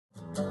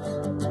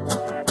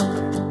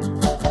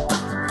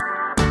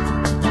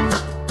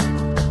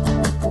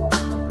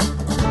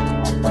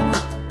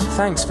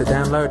Thanks for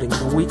downloading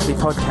the weekly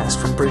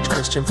podcast from Bridge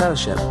Christian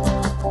Fellowship.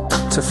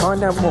 To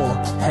find out more,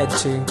 head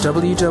to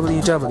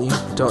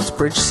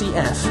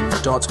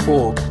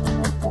www.bridgecf.org.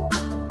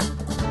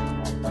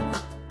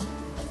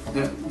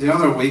 The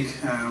other week,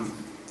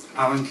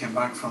 Alan came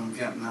back from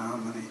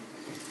Vietnam and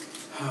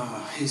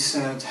he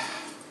said,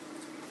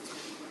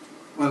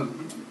 well,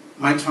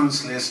 my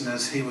translation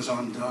is he was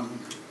undone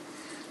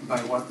by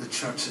what the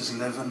church is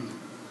living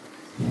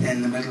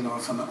in the middle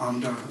of and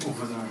under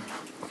over there.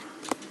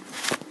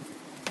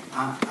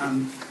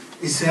 And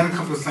he said a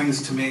couple of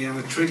things to me, and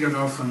it triggered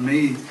off in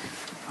me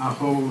a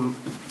whole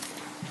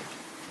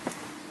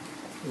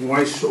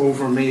wash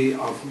over me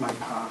of my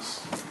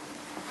past,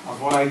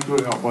 of what I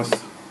grew up with.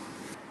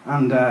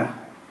 And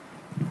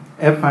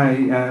if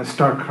I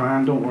start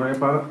crying, don't worry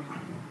about it.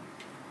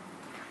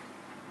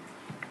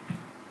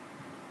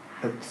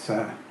 It's,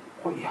 oh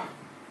yeah.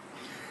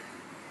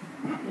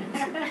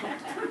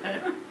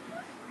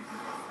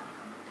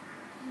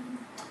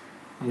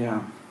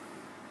 Yeah.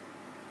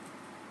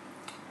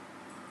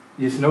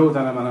 You know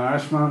that I'm an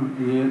Irishman.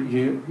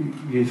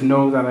 You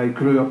know that I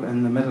grew up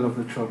in the middle of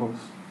the Troubles,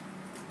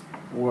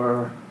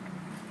 where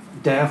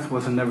death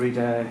was an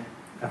everyday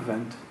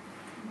event,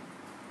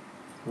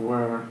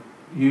 where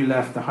you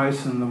left the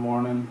house in the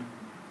morning,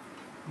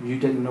 you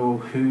didn't know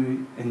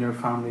who in your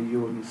family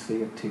you wouldn't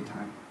see at tea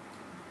time.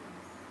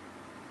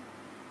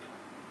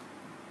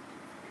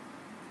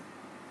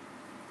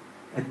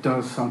 It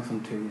does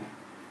something to you.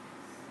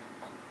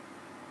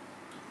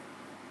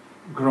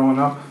 Growing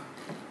up,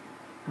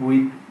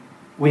 we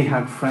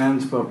had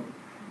friends, but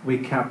we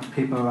kept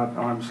people at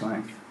arm's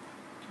length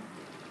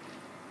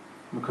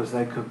because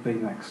they could be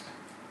next.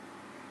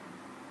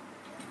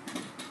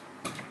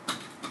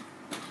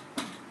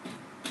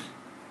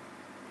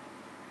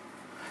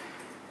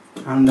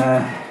 And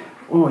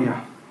oh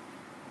yeah,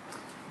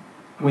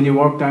 when you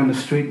walk down the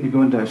street and you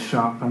go into a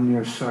shop and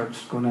you're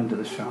searched going into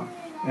the shop,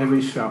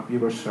 every shop you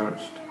were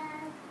searched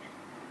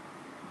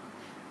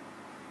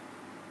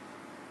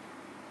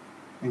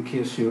in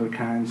case you were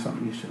carrying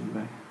something you shouldn't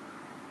be.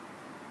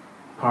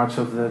 Parts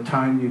of the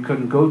town you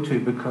couldn't go to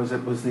because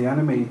it was the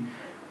enemy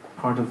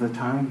part of the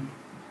town,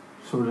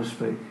 so to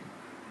speak.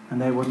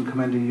 And they wouldn't come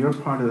into your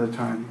part of the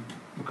town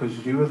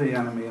because you were the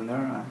enemy in their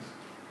eyes.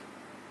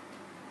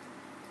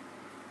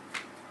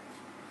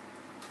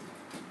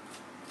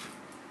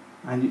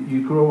 And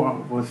you grow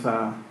up with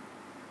a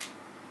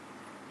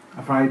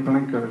very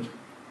blinkered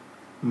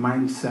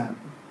mindset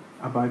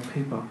about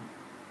people.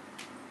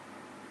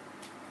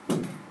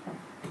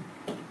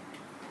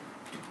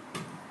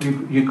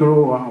 You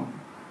grow up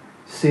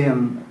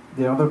seeing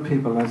the other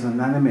people as an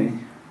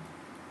enemy,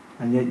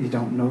 and yet you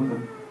don't know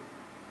them.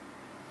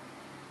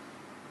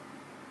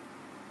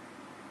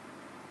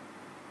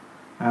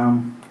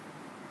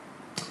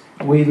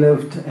 We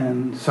lived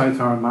in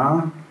South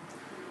Armagh.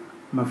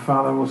 My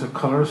father was a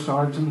colour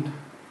sergeant.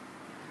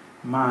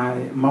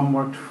 My mum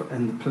worked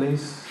in the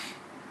police.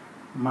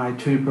 My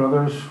two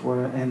brothers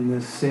were in the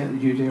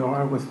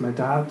UDR with my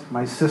dad.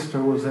 My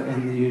sister was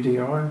in the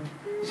UDR.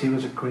 She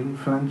was a green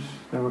flinch,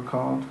 they were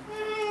called.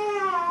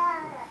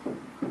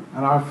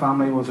 And our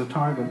family was a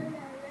target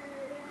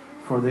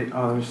for the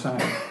other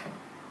side.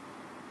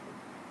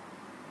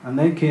 And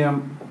they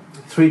came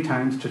 3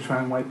 times to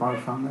try and wipe our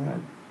family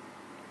out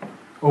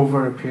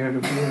over a period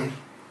of years.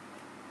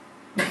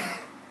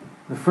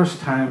 The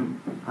first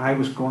time I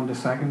was going to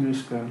secondary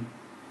school,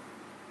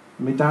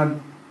 my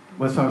dad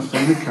with us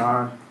in the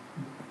car,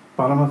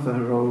 bottom of the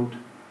road,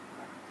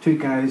 2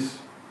 guys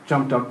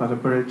jumped up at a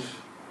bridge,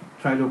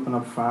 tried to open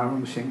up fire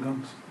with machine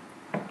guns.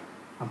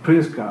 And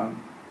praise God,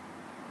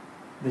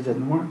 they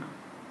didn't work.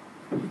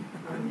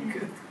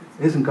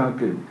 Isn't God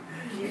good?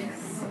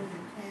 Yes.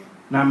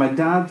 Now my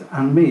dad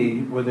and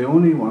me were the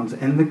only ones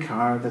in the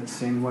car that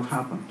seen what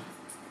happened.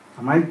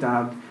 And my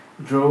dad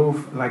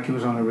drove like he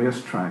was on a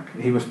racetrack.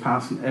 He was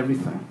passing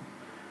everything.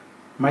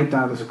 My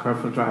dad is a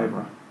careful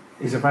driver.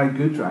 He's a very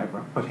good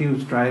driver, but he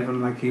was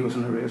driving like he was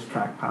on a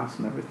racetrack,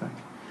 passing everything.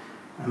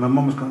 And my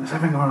mum was going, is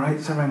everything all right?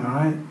 Is everything all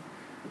right?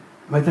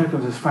 My dad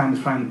goes, it's fine,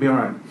 be all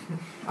right.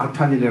 I'll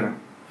tell you later.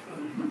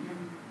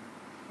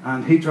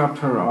 And he dropped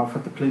her off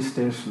at the police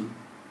station.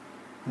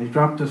 And he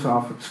dropped us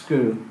off at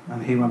school,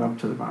 and he went up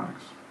to the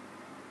barracks.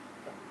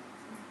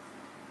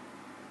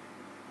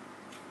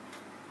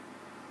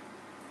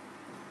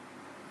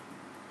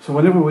 So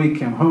whenever we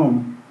came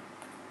home,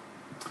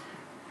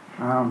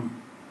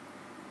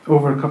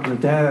 over a couple of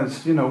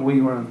days, we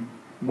were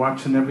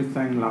watching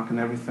everything, locking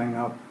everything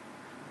up.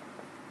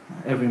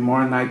 Every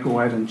morning I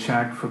go out and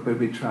check for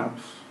booby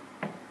traps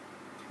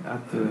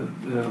at the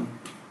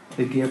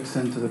gates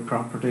into the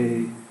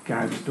property,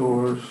 garage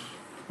doors,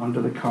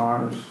 under the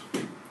cars.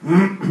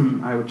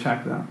 I would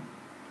check that.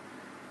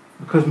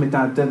 Because my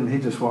dad didn't, he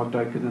just walked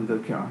out, get into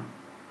the car.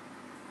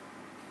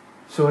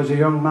 So as a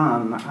young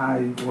man,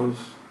 I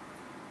was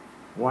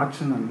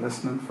watching and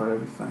listening for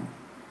everything.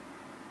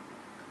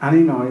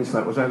 Any noise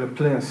that was out of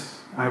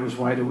place, I was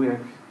wide awake.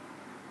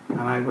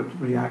 and I would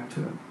react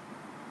to it.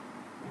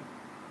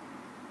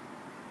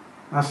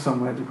 That's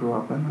some way to grow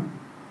up, isn't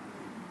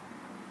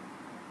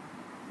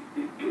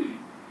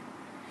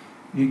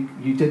it?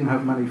 You didn't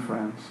have many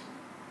friends.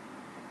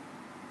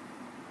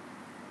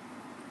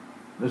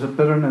 There's a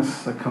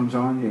bitterness that comes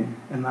on you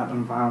in that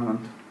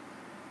environment.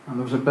 And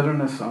there was a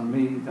bitterness on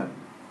me that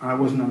I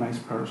wasn't a nice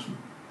person.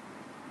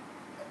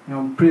 You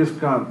know, praise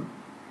God,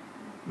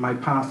 my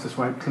past is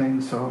wiped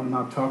clean, so I'll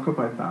not talk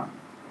about that.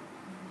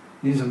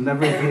 You'll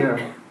never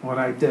hear what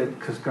I did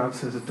because God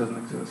says it doesn't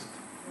exist.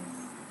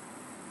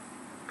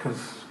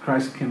 Because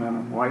Christ came in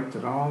and wiped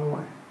it all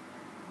away.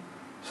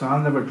 So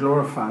I'll never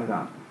glorify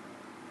that.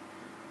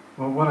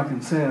 Well, what I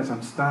can say is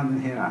I'm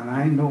standing here and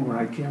I know where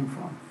I came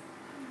from.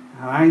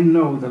 And I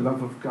know the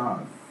love of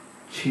God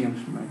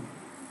changed me.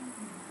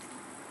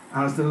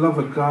 And it's the love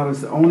of God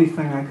is the only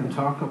thing I can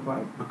talk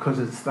about because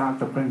it's that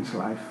brings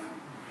life.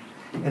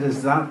 It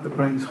is that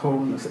brings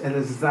wholeness. It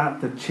is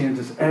that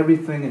changes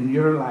everything in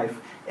your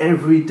life.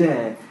 Every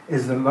day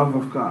is the love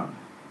of God.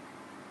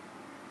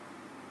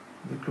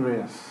 The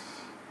grace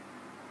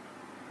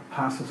that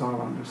passes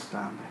all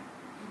understanding.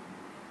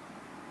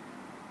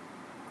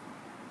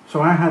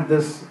 So I had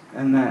this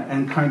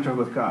encounter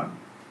with God.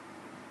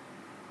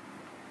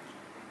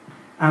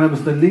 And it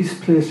was the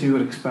least place you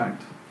would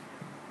expect.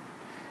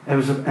 It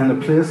was in a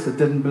place that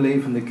didn't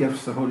believe in the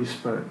gifts of the Holy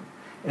Spirit.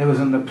 It was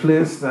in a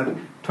place that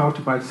talked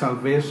about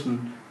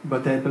salvation,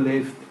 but they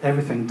believed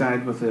everything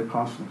died with the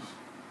apostles.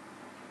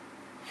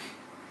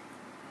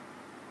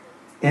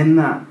 In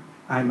that,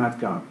 I met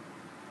God.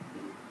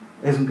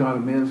 Isn't God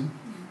amazing?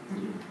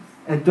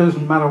 It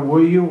doesn't matter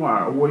where you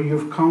are or where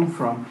you've come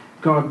from,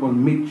 God will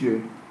meet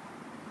you.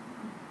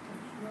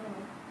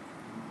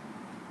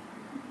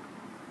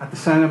 At the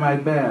side of my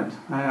bed,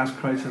 I asked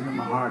Christ into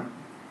my heart.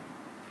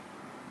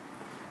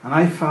 And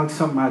I felt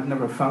something I'd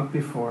never felt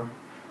before.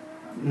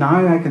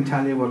 Now I can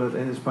tell you what it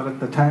is, but at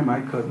the time I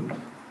couldn't.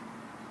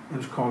 It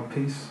was called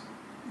peace.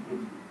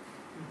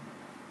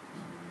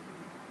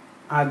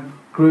 I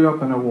grew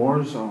up in a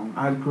war zone.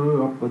 I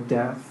grew up with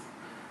death.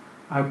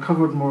 I've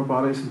covered more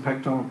bodies and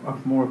picked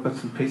up more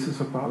bits and pieces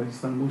of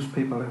bodies than most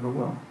people ever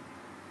will.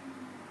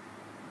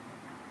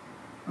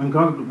 And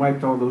God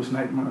wiped all those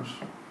nightmares.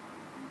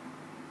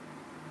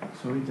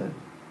 So He did.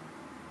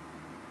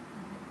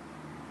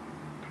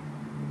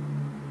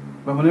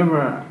 But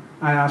whenever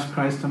I asked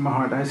Christ in my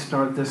heart, I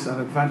started an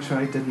adventure.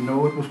 I didn't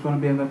know it was going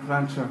to be an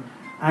adventure.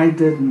 I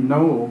didn't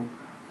know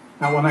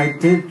that when I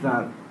did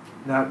that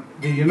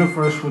the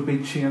universe would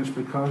be changed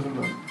because of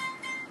it.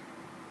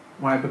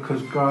 Why?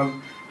 Because God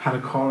had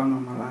a calling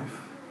on my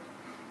life.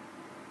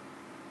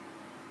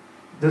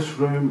 This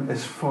room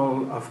is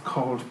full of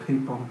called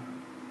people.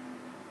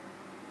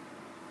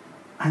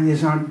 And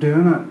you aren't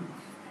doing it.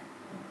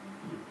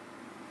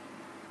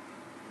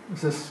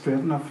 Is this straight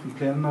enough and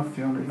plain enough?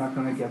 You're not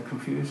going to get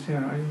confused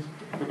here, are you?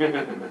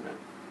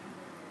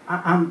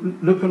 I'm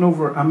looking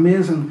over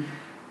amazing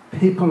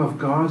people of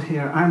God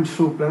here. I'm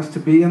so blessed to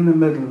be in the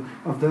middle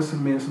of this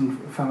amazing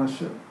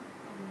fellowship.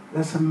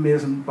 This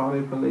amazing body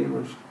of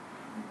believers.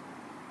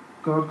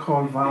 God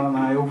called Val and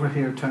I over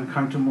here to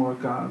encounter more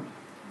of God.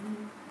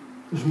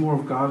 There's more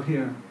of God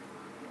here.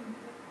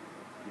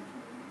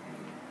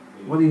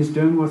 What He's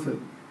doing with it.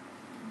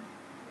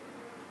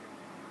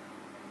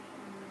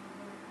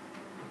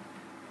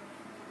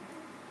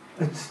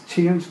 It's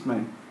changed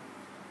me.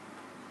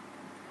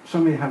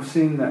 Some of you have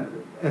seen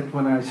it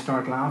when I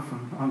start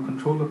laughing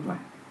uncontrollably.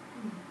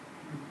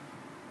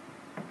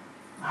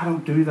 I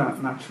don't do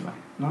that naturally.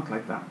 Not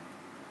like that.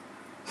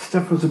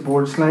 Stiff as a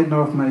board, sliding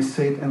off my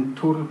seat in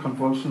total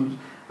convulsions,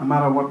 no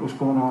matter what was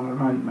going on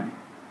around me.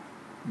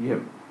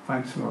 Yep.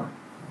 Thanks, Lord.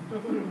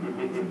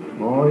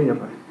 Oh,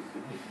 yeah.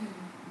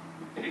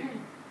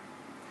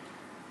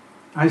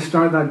 I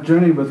started that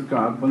journey with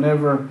God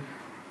whenever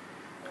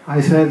I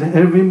said,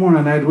 every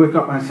morning I'd wake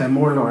up and I'd say,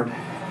 more Lord,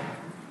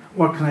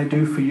 what can I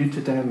do for you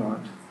today,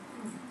 Lord?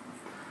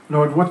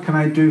 Lord, what can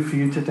I do for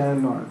you today,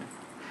 Lord?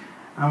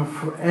 And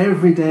for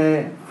every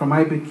day from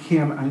I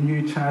became a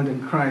new child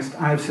in Christ,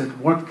 I've said,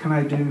 what can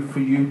I do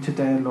for you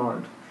today,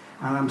 Lord?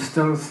 And I'm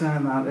still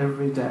saying that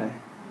every day.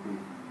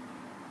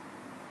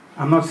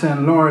 I'm not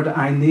saying, Lord,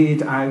 I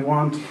need, I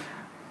want,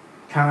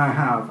 can I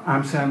have?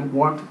 I'm saying,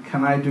 what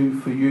can I do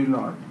for you,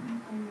 Lord?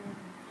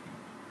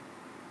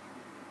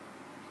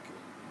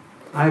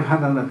 I've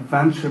had an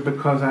adventure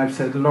because I've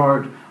said,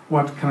 Lord,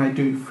 what can I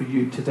do for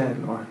you today,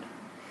 Lord?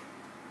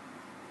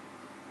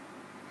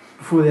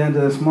 Before the end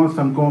of this month,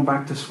 I'm going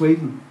back to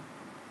Sweden.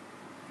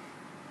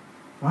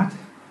 What?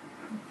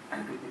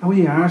 A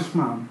wee arse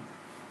man.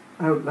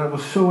 That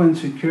was so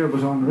insecure, it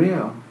was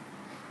unreal.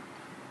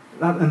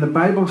 That in the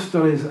Bible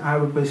studies, I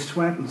would be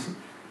sweating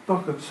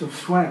buckets of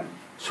sweat,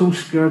 so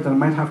scared that I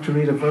might have to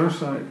read a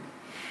verse out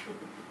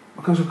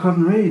because I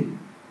couldn't read.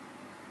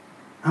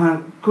 And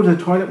I'd go to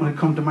the toilet when it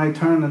come to my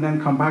turn and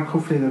then come back,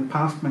 hopefully they'd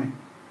pass me.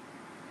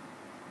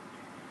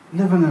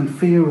 Living in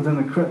fear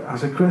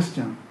as a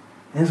Christian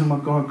isn't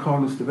what God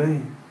called us to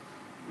be.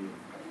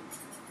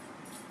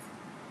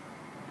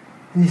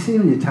 And you see,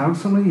 when you tell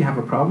somebody you have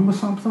a problem with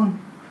something,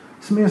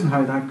 It's amazing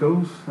how that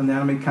goes, and the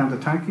enemy can't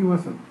attack you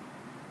with it.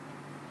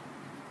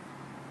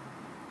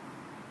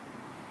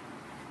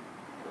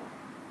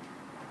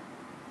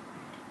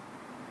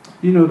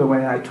 You know the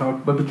way I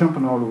talk, but we're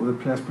jumping all over the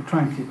place, but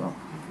try and keep up.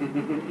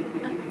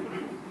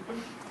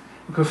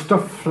 Because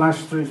stuff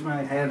flashes through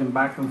my head and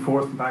back and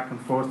forth and back and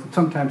forth, and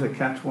sometimes I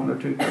catch one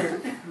or two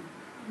things.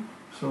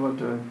 So I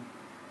do.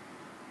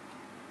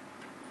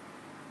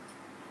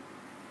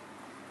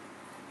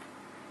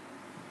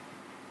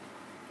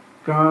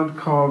 God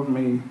called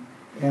me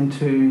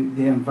into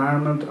the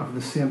environment of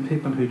the same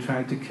people who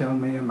tried to kill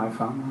me and my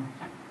family,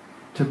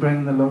 to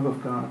bring the love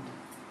of God.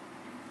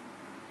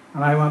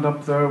 And I went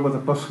up there with a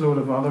busload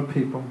of other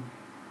people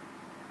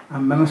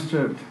and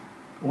ministered,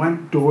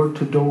 went door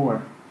to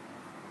door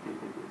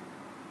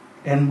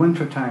in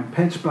winter time,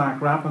 pitch black,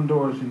 rapping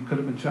doors, and you could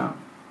have been shot.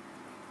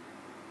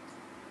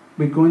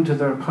 We'd go into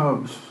their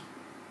pubs.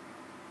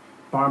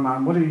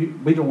 Barman,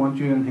 we don't want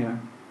you in here.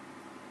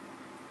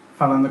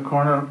 Fella in the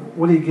corner,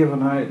 what are you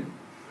giving out?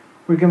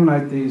 We're giving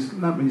out these,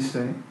 let me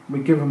say, we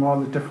give them all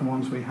the different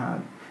ones we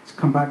had. It's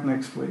come back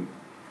next week.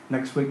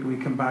 Next week we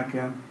come back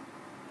in.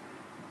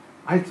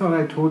 I thought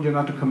I told you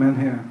not to come in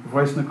here. The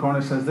voice in the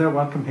corner says, they're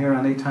welcome here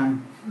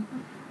anytime.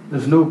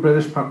 There's no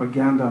British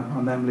propaganda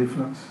on them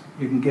leaflets.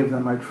 You can give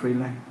them out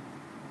freely.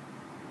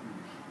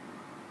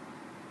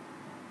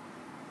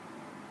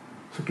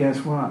 So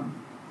guess what?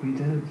 We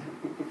did.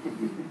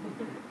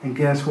 And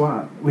guess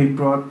what? We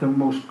brought the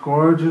most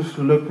gorgeous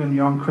looking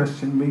young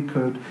Christian we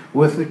could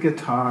with a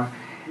guitar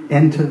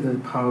into the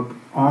pub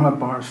on a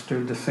bar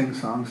stool to sing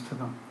songs to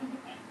them.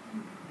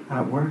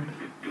 And it worked.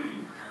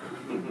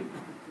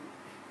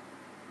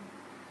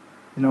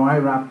 You know, I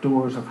wrapped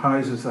doors of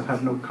houses that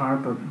had no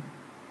carpet.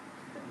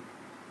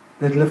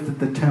 They'd lifted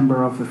the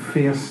timber off the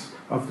face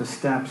of the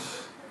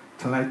steps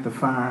to light the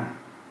fire.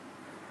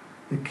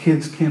 The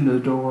kids came to the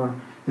door.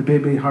 The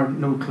baby had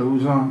no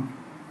clothes on.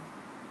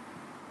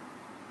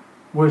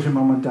 Where's your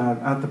mum and dad?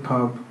 At the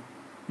pub.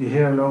 You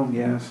here alone?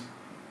 Yes.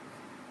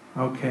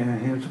 Okay,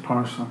 here's a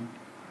parcel.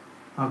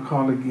 I'll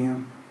call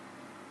again.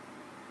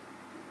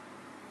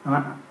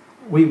 And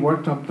we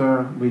worked up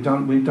there. We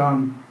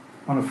done.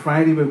 On a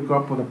Friday we'd go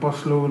up with a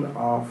busload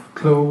of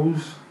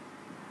clothes,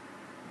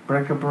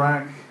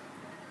 bric-a-brac,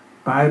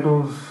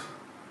 Bibles.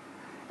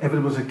 If it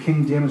was a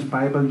King James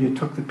Bible, you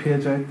took the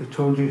page out that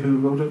told you who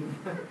wrote it.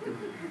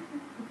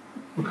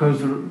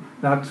 Because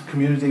that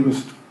community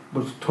was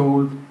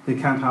told they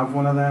can't have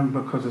one of them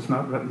because it's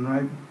not written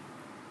right.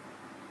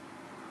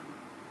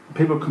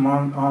 People come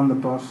on the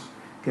bus,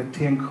 get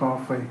tea and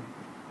coffee,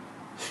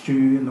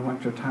 stew in the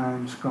winter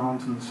time,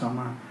 scones in the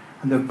summer,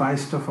 and they buy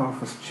stuff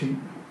off us cheap.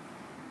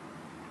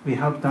 We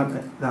helped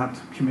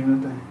that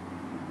community.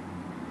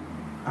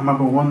 I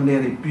remember one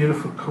lady,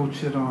 beautiful coat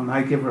she had on.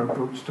 I gave her a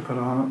brooch to put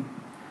on it,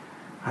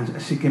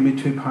 and she gave me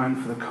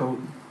 £2 for the coat.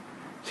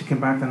 She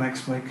came back the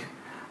next week.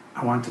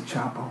 I went to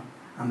chapel,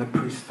 and the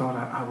priest thought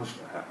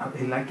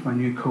he liked my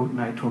new coat, and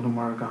I told him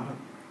where I got it.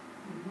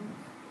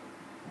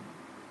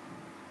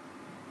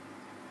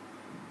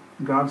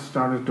 God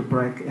started to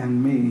break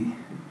in me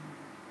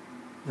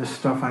the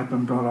stuff I'd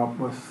been brought up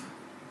with.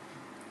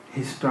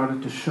 He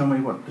started to show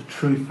me what the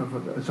truth of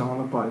it is all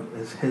about,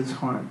 is his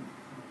heart.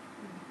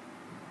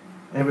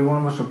 Every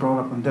one of us are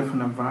brought up in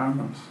different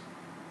environments.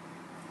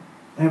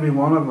 Every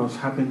one of us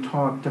have been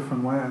taught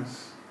different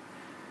ways.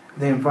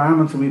 The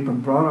environments that we've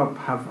been brought up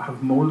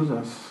have molded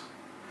us.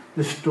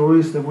 The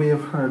stories that we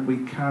have heard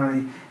we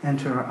carry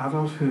into our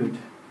adulthood,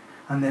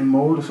 and they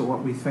mold us of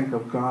what we think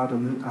of God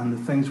and the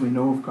things we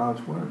know of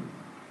God's Word.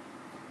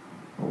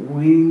 But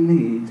we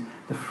need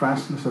the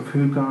freshness of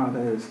who God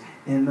is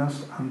in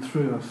us and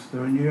through us, the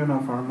renewing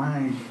of our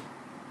mind,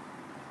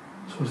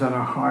 so that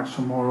our hearts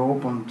are more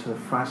open to the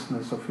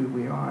freshness of who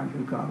we are and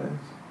who God is.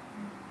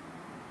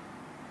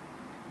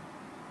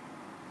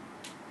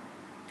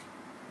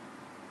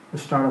 The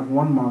start of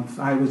 1 month,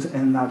 I was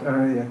in that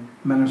area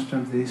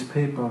ministering to these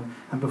people,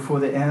 and before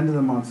the end of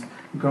the month,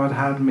 God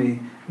had me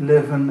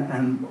living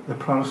in the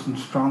Protestant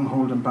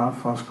stronghold in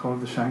Belfast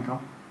called the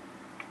Shankill.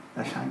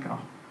 The Shankill.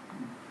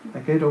 A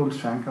good old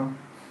Shankill.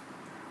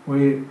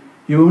 Where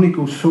you only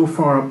go so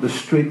far up the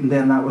street, and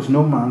then that was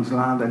no man's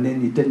land, and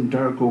then you didn't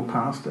dare go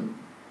past it,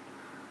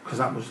 because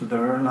that was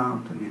their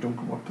land, and you don't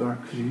go up there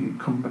because you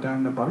come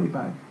down the body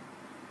bag.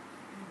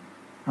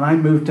 And I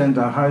moved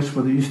into a house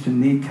where they used to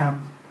kneecap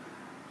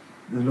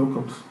the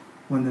locals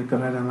when they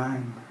got out of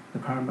line. The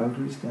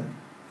paramilitaries did.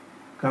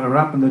 Got a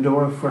rap on the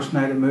door first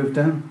night I moved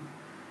in.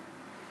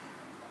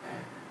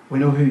 We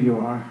know who you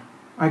are.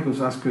 I goes,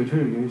 that's good, who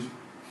are you?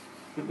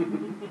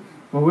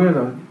 Well, we're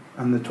the...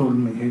 And they told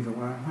me who they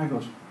were. I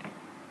goes,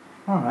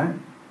 all right.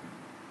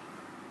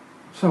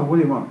 So what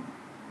do you want?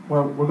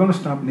 Well, we're going to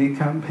stop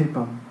kneecapping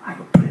people. I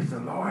go, praise the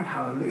Lord,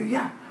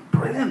 hallelujah,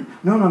 brilliant.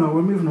 No,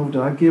 we're moving over to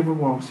that gable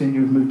wall, seeing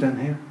you've moved in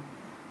here.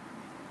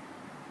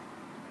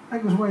 I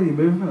goes, why are you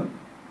moving it?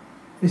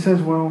 He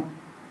says, well,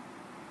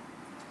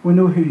 we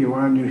know who you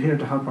are and you're here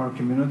to help our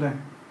community.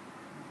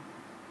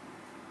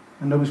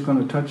 And nobody's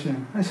going to touch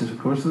you. I says, of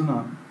course they're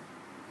not.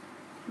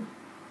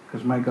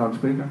 Because my God's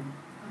bigger.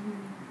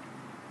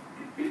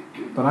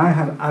 But I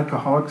had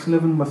alcoholics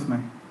living with me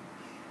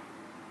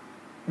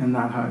in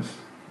that house,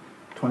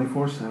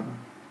 24/7.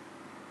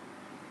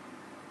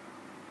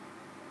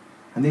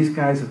 And these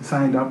guys had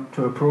signed up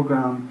to a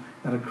program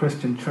that a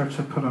Christian church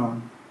had put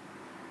on,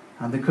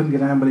 and they couldn't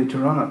get anybody to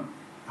run it.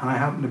 And I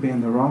happened to be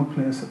in the wrong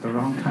place at the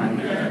wrong time.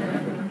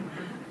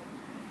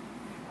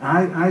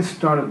 I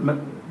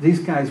started, these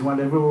guys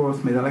went everywhere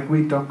with me. They're like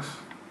wee ducks,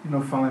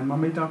 following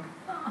mummy duck.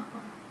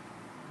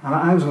 And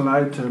I was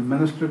allowed to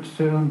minister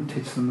to them,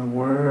 teach them the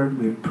word.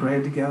 We would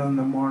pray together in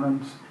the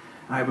mornings.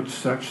 I would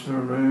search their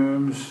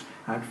rooms.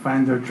 I'd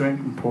find their drink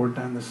and pour it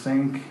down the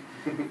sink.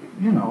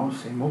 Same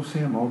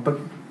old. But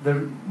they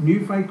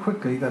knew very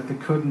quickly that they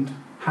couldn't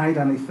hide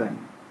anything,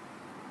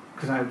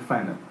 because I would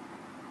find it.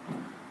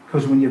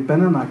 Because when you've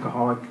been an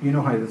alcoholic, you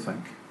know how to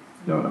think.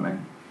 You know what I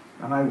mean?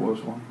 And I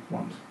was one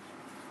once.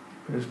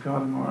 Praise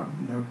God, I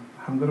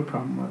haven't got a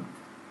problem with it.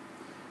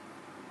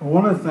 But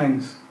one of the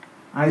things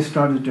I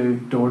started to do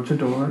door to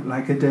door,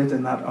 like I did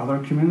in that other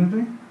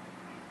community.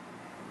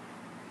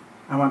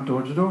 I went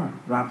door to door,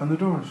 rapping the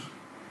doors.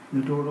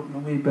 The door opened a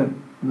wee bit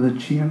with a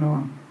chain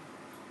on.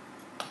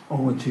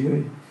 Oh, it's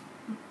you.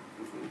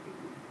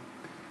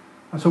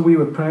 And so we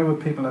would pray with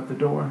people at the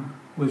door.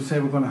 We'd say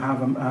we're going to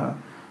have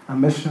a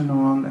mission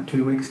on in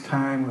 2 weeks'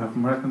 time. We'll have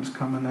Americans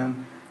coming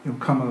in. You'll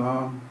come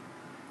along.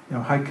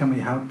 How can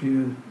we help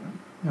you?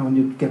 When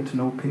you get to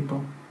know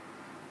people.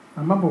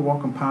 I remember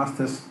walking past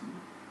this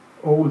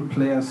old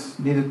place,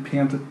 needed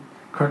painted,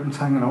 curtains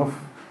hanging off,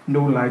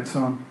 no lights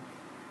on.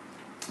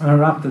 And I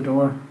rapped the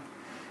door.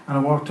 And I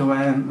walked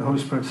away, and the Holy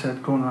Spirit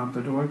said, go and rap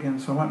the door again.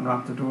 So I went and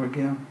rapped the door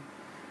again.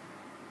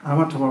 I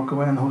went to walk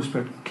away, and the Holy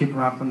Spirit keep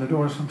rapping the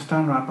door. So I'm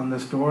standing rapping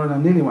this door, and I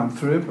nearly went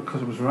through it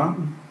because it was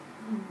rapping.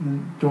 And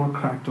the door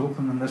cracked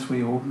open, and this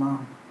wee old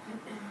man,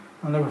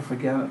 I'll never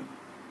forget it.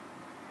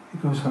 He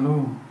goes,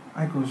 hello.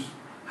 I goes,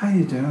 how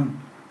you doing?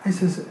 I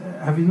says,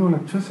 have you no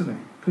electricity?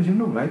 Because you've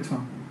no lights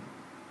on.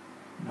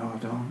 No, I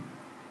don't.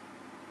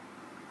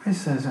 I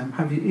says,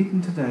 have you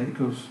eaten today? He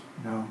goes,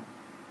 no.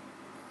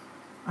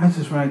 I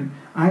says, right,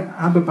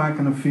 I'll be back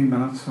in a few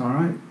minutes, all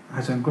right?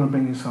 I said, I'm going to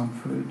bring you some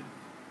food.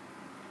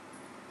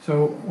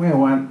 So where I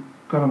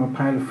went, got him a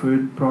pile of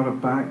food, brought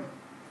it back.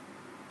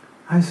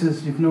 I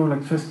says, you've no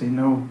electricity?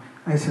 No.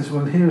 I says,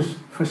 well, here's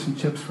fish and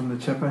chips from the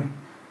chippy.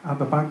 I'll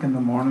be back in the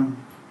morning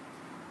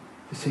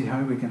to see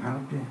how we can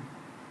help you.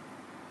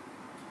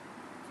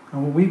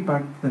 And a week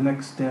back the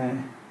next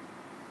day,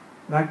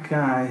 that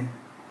guy,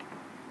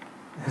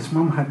 his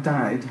mum had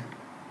died.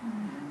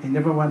 He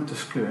never went to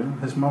school.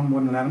 His mum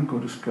wouldn't let him go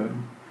to school.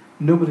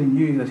 Nobody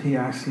knew that he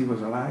actually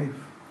was alive.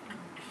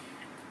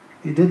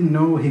 He didn't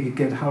know he could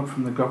get help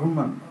from the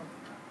government.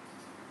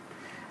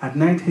 At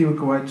night he would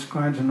go out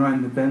scrounging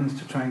around the bins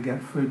to try and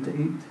get food to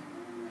eat.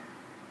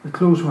 The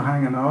clothes were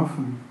hanging off,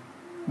 and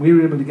we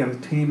were able to get a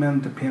team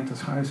in to paint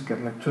his house, get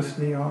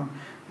electricity on.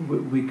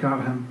 We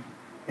got him.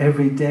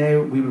 Every day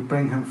we would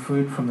bring him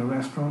food from the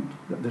restaurant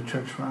that the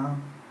church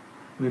ran.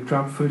 We would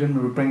drop food in,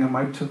 we would bring him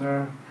out to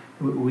there.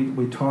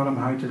 We taught him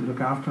how to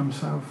look after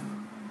himself.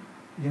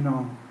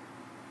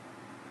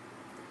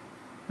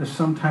 There's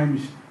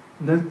sometimes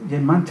you're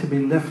meant to be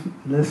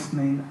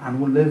listening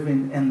and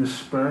living in the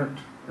spirit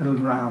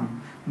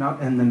realm,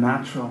 not in the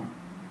natural.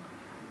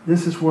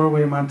 This is where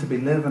we're meant to be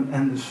living,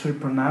 in the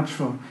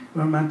supernatural.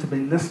 We're meant to be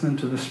listening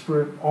to the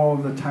Spirit all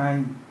the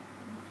time.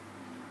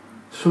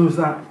 So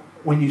that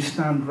when you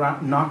stand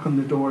knock on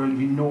the door,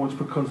 you know it's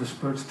because the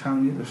Spirit's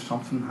telling you there's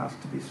something that has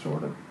to be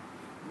sorted.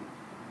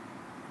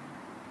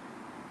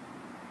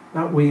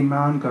 That wee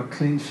man got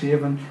clean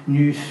shaven,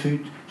 new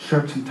suit,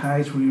 shirts and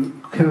ties. We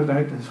kitted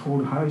out his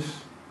whole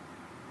house.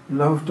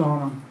 Loved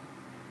on him.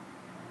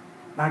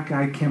 That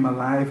guy came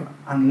alive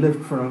and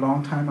lived for a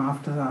long time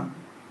after that.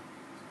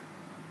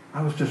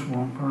 I was just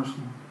one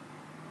person.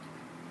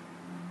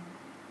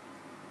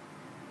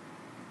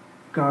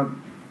 God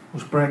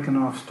was breaking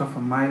off stuff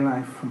in my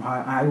life from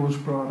how I was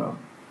brought up.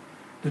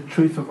 The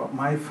truth of what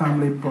my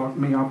family brought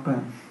me up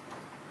in.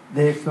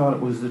 They thought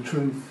it was the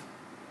truth.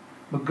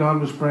 But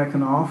God was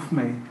breaking off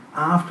me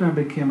after I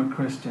became a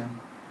Christian.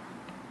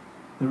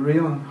 The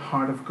real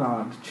heart of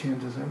God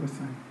changes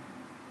everything.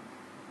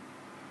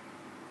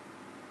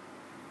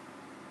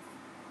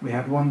 We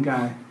had one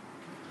guy.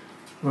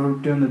 We were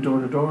doing the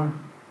door-to-door.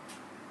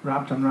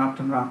 Wrapped and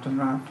wrapped and wrapped and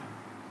wrapped.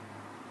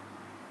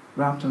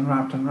 Wrapped and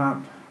wrapped and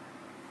wrapped.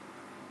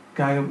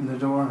 Guy opened the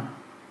door.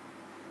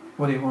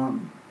 What do you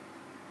want?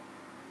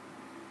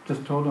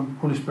 Just told him,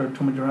 Holy Spirit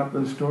told me to wrap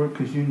this door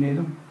because you need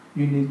him.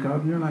 You need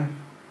God in your life.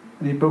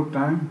 And he broke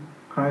down,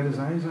 cried his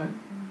eyes out.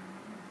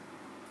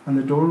 And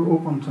the door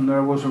opened and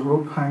there was a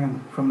rope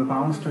hanging from the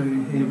banister.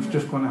 He was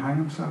just going to hang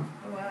himself.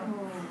 Wow.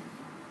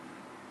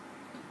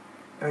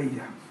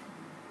 Yeah.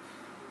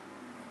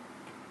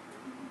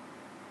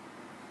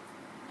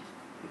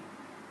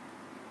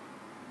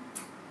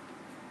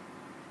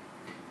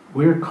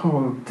 We're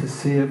called to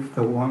save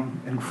the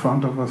one in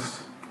front of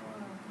us.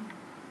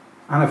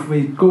 And if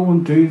we go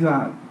and do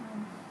that,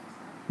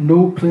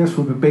 no place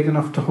will be big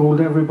enough to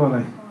hold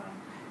everybody.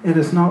 It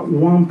is not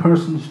one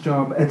person's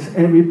job, it's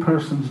every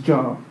person's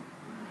job.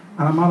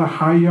 And no matter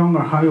how young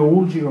or how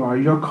old you are,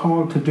 you're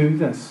called to do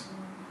this.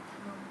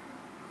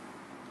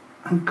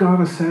 And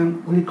God is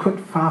saying, will you quit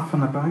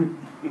faffing about?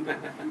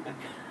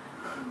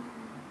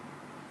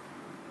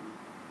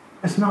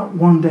 It's not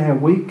one day a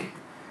week.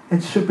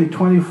 It should be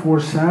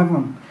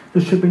 24/7.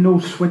 There should be no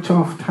switch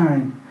off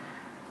time.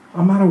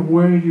 No matter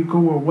where you go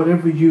or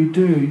whatever you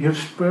do, your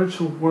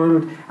spiritual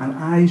world and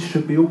eyes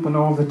should be open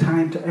all the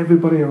time to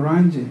everybody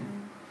around you.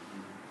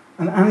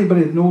 And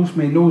anybody that knows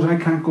me knows I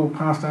can't go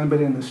past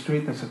anybody in the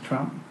street that's a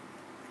tramp.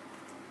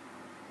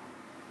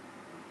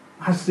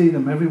 I see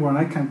them everywhere and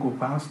I can't go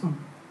past them.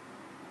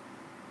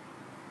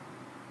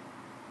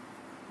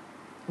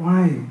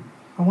 Why?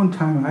 At one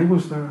time I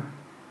was there.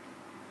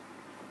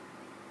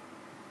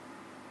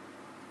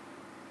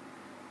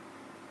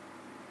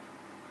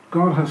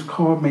 God has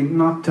called me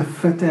not to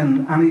fit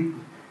in any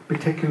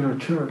particular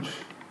church.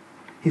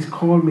 He's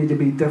called me to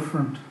be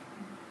different.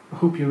 I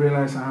hope you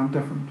realize I am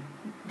different.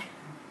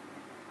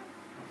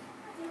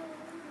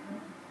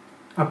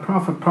 A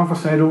prophet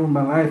prophesied over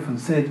my life and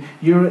said,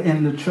 you're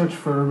in the church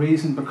for a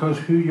reason, because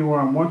who you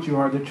are and what you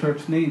are, the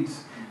church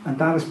needs. And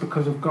that is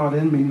because of God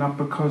in me, not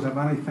because of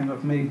anything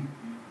of me.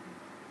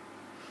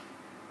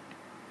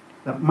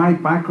 That my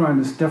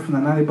background is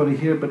different than anybody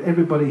here, but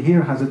everybody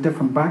here has a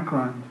different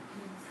background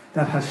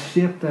that has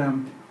shaped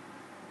them.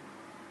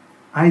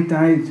 I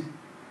died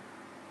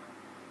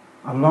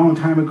a long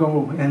time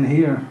ago in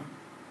here.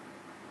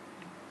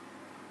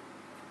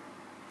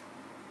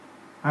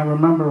 I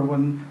remember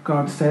when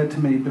God said to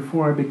me,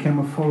 before I became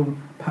a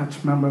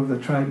full-patch member of the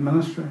tribe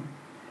ministry,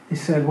 He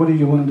said, what are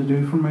you willing to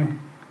do for me?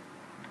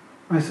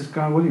 I says,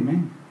 God, what do you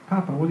mean?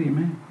 Papa, what do you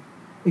mean?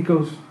 He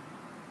goes,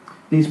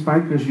 these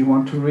bikers you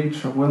want to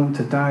reach are willing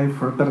to die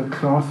for a bit of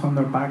cloth on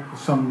their back with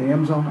some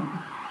names on it.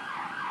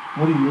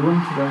 What are you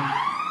willing to do?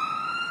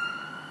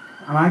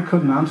 And I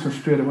couldn't answer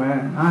straight away.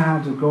 I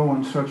had to go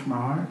and search my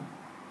heart,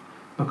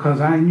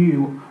 because I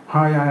knew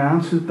how I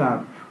answered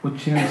that would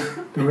change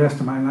the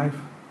rest of my life.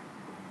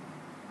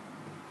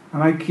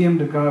 And I came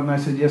to God and I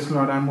said, yes,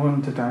 Lord, I'm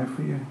willing to die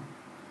for you.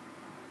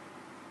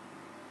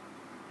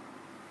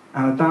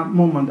 And at that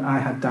moment, I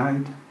had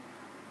died.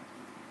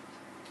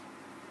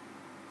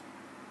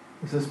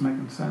 Is this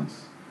making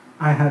sense?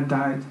 I had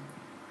died.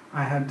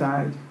 I had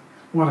died.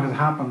 What had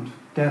happened?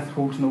 Death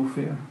holds no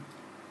fear.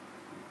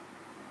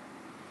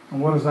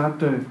 And what does that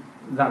do?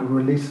 That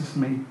releases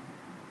me.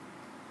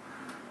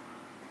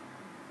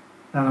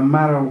 That no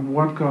matter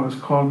what God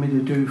has called me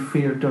to do,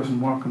 fear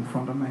doesn't walk in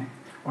front of me,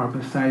 or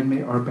beside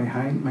me, or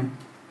behind me.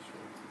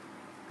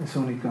 It's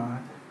only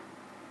God.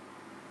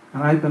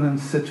 And I've been in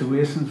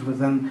situations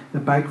within the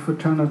bike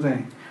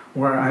fraternity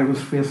where I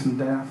was facing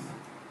death.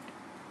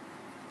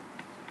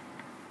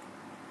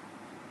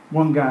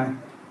 One guy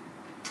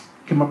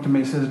came up to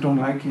me and says, I don't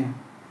like you.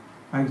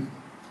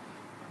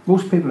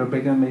 Most people are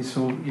bigger than me,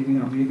 so you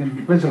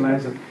can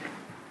visualize it.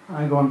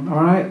 I go, all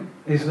right.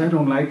 He said, I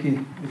don't like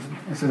you.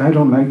 I said, I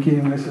don't like you.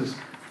 And I says,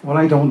 well,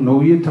 I don't know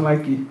you to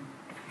like you.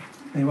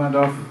 He went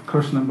off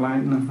cursing and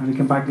blinding him, and he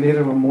came back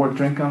later with more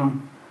drink on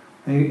him.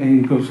 And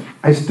he goes,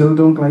 I still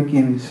don't like you.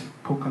 And he's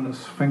poking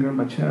his finger in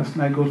my chest.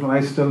 And I goes, well, I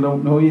still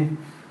don't know you.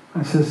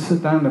 I says,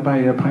 sit down to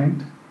buy you a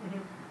pint.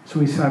 So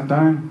he sat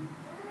down.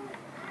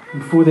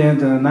 Before the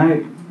end of the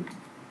night,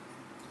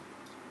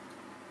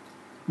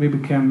 we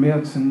became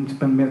mates, and it's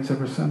been mates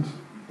ever since.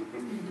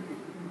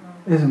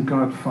 Isn't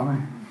God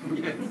funny?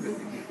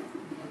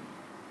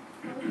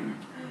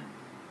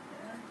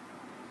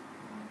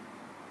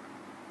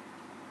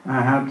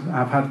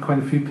 I've had quite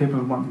a few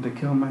people wanting to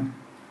kill me.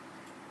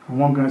 And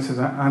one guy says,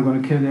 I'm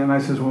going to kill you. And I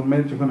says, well,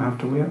 mate, you're going to have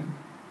to wait.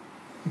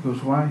 He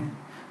goes, why?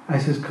 I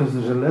says, because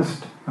there's a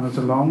list, and it's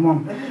a long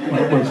one.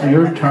 When it's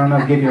your turn,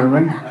 I'll give you a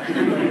ring.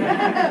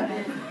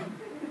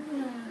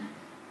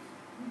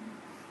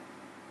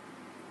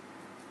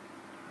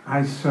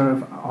 I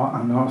serve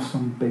an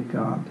awesome big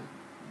God.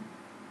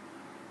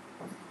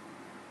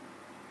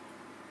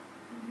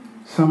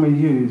 Some of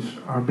you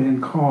are being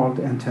called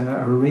into an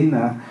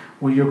arena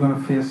where you're going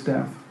to face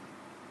death.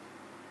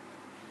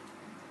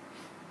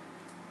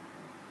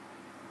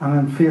 And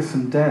in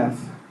facing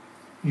death,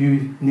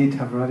 you need to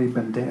have already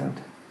been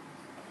dead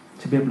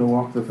to be able to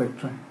walk the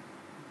victory.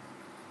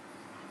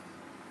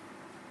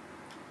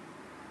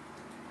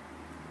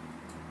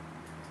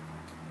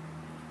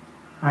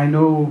 I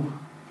know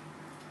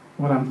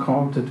what I'm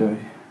called to do,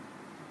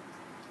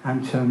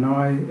 and to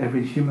annoy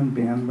every human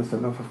being with the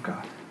love of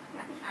God.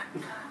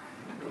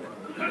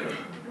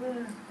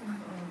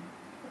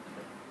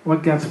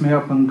 What gets me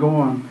up and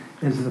going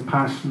is the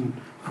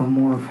passion for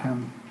more of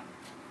Him.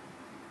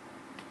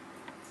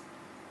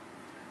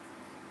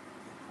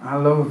 I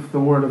love the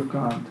Word of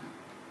God.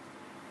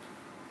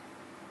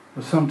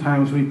 But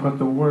sometimes we put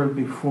the Word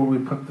before we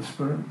put the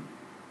Spirit.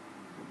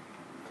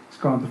 It's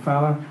God the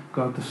Father,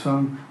 God the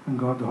Son, and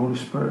God the Holy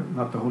Spirit,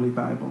 not the Holy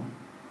Bible.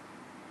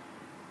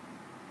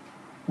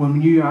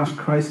 When you asked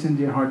Christ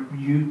into your heart,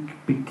 you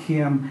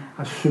became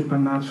a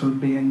supernatural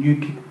being.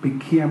 You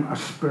became a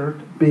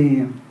spirit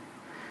being.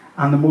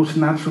 And the most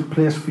natural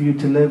place for you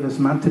to live is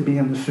meant to be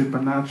in the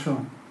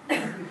supernatural.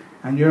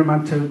 And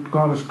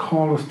God has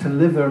called us to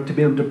live there, to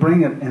be able to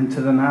bring it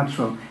into the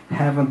natural,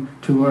 heaven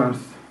to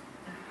earth.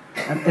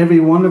 And every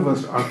one of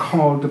us are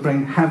called to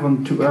bring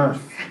heaven to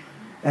earth.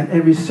 In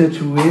every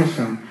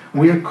situation,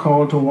 we are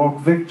called to walk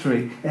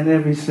victory in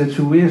every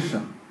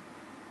situation.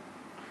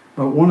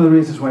 But one of the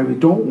reasons why we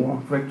don't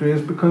walk victory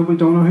is because we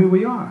don't know who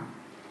we are.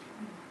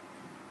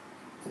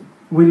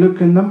 We look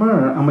in the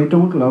mirror and we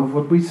don't love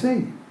what we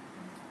see.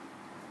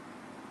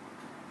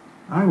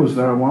 I was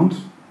there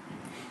once.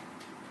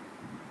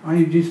 I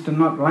used to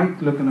not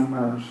like looking in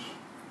mirrors.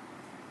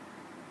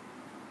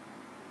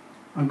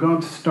 And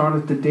God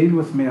started to deal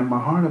with me in my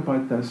heart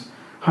about this.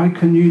 How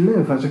can you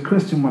live as a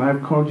Christian when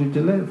I've called you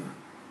to live?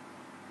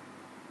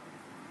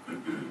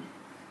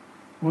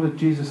 What did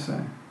Jesus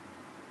say?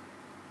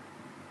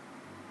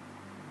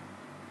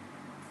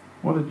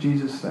 What did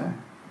Jesus say?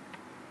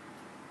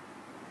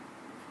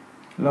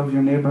 Love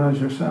your neighbour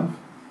as yourself.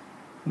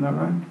 Isn't that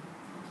right?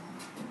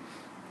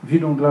 If you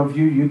don't love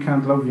you, you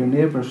can't love your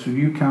neighbour, so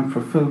you can't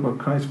fulfill what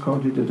Christ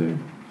called you to do.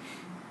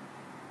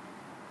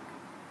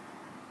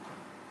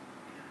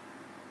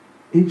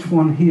 Each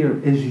one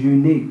here is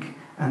unique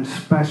and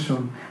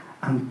special,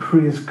 and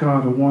praise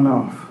God, a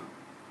one-off.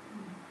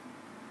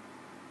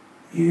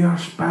 You are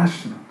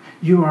special.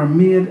 You are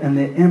made in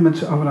the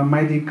image of an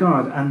almighty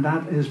God, and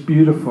that is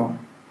beautiful.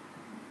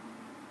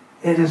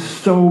 It is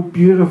so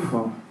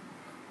beautiful.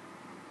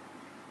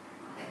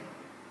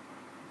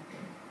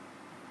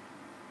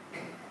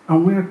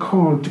 And we're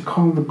called to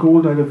call the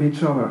gold out of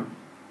each other.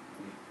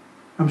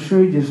 I'm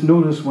sure you just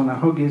notice when I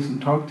hug you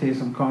and talk to you,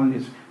 I'm calling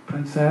you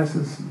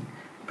princesses and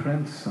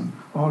prince and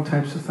all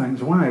types of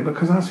things. Why?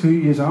 Because that's who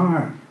you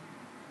are.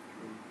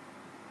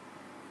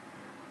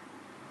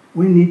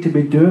 We need to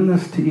be doing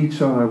this to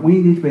each other. We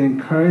need to be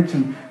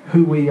encouraging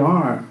who we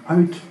are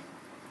out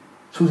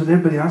so that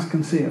everybody else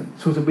can see it,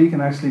 so that we can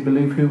actually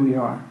believe who we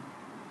are.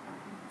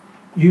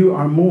 You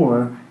are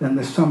more than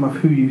the sum of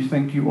who you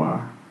think you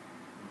are.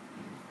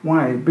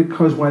 Why?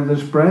 Because while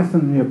there's breath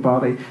in your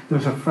body,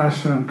 there's a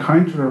fresher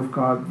encounter of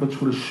God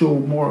which will show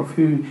more of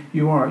who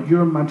you are.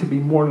 You're meant to be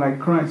more like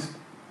Christ.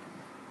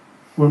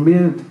 We're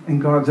made in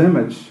God's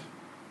image.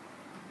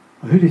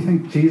 Who do you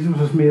think Jesus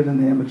was made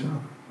in the image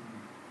of?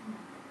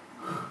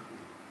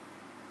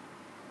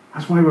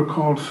 That's why we're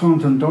called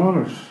sons and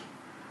daughters.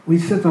 We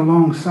sit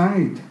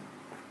alongside.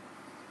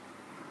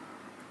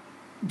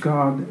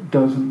 God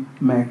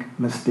doesn't make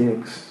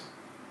mistakes.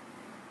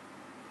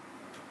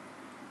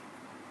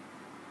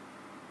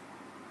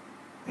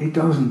 He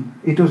doesn't.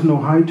 He doesn't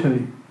know how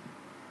to.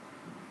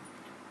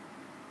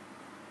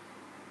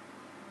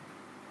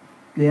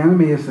 The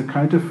enemy is the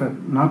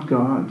counterfeit, not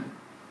God.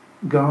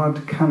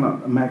 God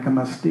cannot make a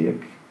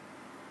mistake.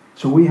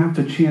 So we have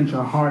to change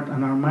our heart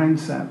and our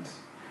mindsets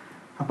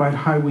about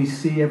how we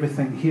see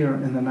everything here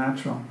in the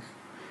natural.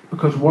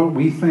 Because what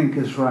we think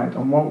is right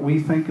and what we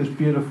think is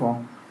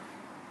beautiful,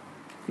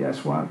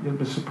 guess what? You'll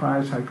be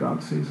surprised how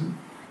God sees it.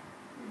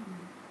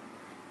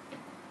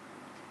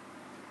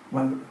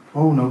 Well,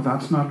 oh no,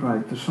 that's not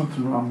right. There's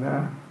something wrong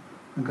there.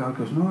 And God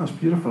goes, no, that's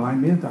beautiful. I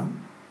made that.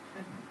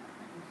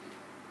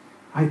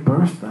 I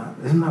birthed that.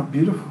 Isn't that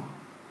beautiful?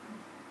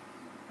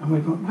 And we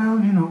go, well,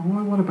 you know,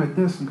 what about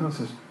this? And God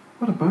says,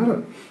 what about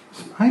it?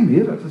 I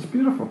made it. It's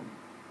beautiful.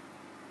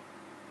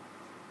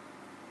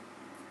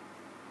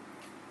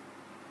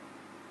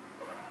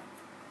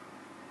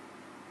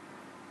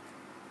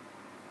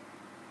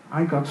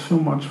 I got so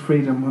much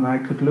freedom when I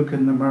could look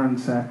in the mirror and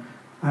say,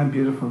 I'm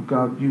beautiful,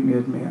 God, you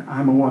made me.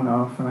 I'm a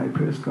one-off, and I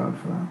praise God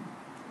for that.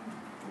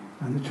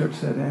 And the church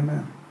said,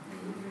 amen.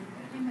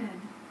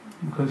 Amen.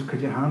 Because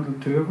could you handle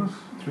 2 of us?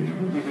 3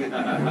 of us?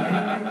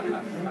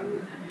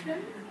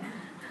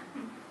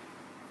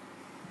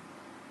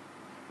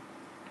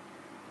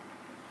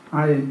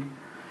 I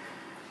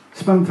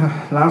spent the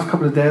last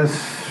couple of days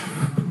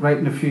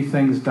writing a few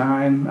things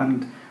down,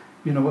 and,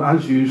 you know,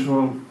 as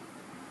usual,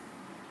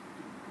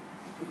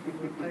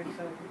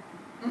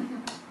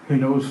 who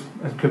knows,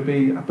 it could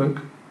be a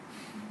book.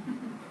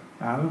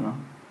 I don't know.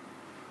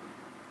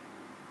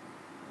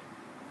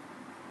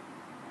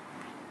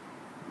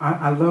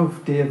 I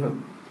love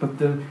David, but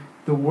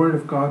the Word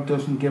of God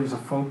doesn't give us a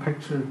full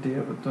picture of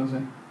David, does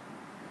it?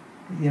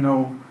 You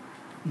know,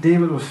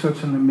 David was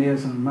such an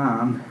amazing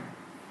man.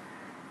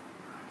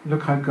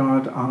 Look how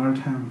God honoured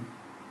him.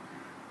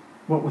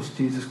 What was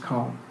Jesus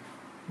called?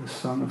 The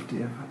Son of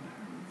David.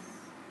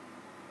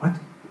 What?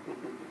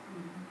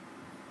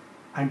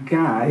 A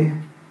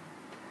guy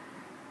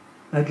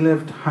that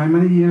lived how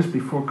many years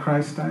before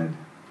Christ died?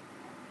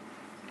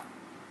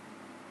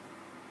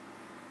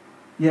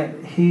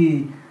 Yet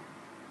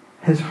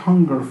his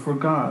hunger for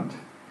God,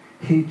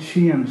 he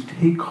changed.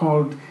 He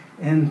called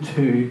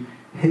into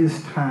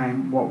his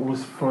time what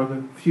was for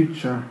the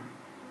future.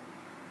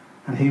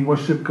 And he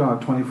worshipped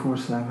God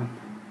 24/7.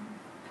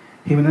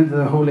 He went into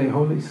the Holy of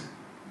Holies.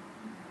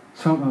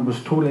 Something that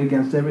was totally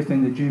against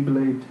everything that you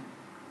believed.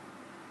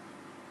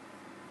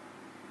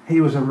 He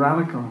was a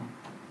radical.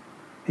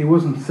 He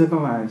wasn't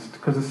civilized,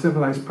 because a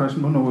civilized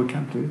person, well, no, we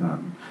can't do that.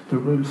 The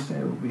rules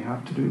say we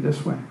have to do it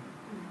this way.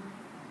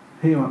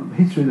 He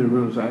threw the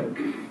rules out.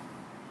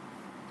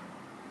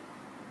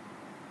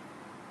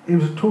 He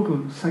was a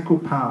total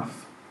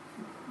psychopath.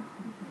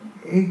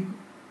 He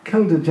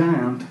killed a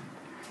giant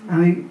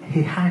and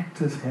he hacked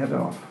his head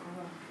off.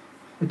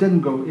 It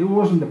didn't go, he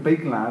wasn't a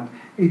big lad.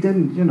 He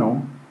didn't,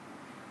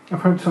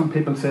 I've heard some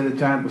people say the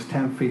giant was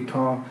 10 feet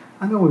tall.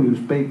 I know he was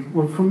big.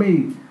 Well, for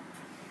me,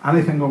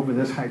 anything over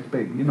this height's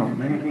big, you know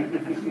what I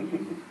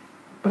mean?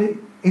 But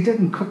he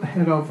didn't cut the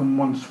head off in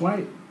one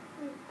swipe.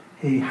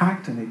 He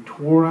hacked and he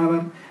tore at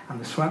it and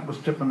the sweat was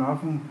dripping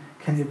off him.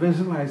 Can you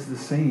visualize the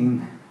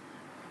scene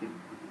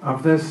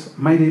of this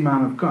mighty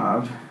man of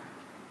God,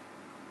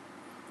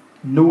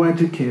 no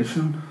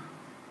education,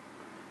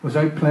 was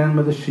out playing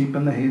with the sheep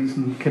in the hills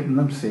and keeping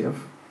them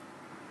safe?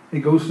 He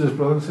goes to his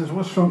brother and says,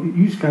 "What's wrong?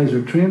 You guys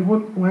are trained.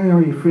 Why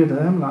are you afraid of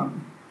them lot?"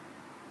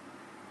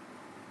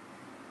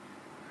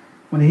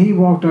 When he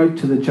walked out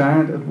to the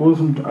giant, it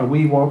wasn't a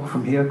wee walk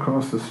from here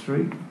across the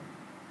street.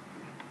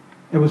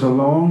 It was a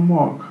long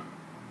walk.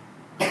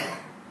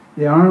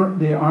 The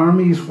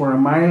armies were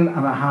 1.5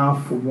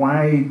 miles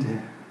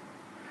wide,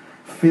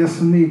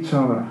 facing each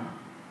other.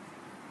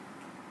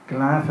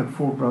 Goliath had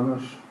 4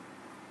 brothers,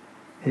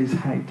 his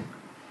height.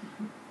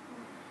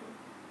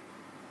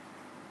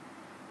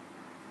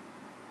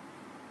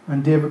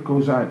 And David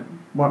goes out,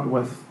 what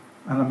with?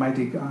 And a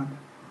mighty God.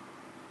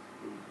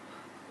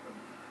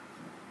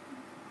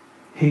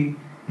 He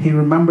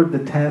remembered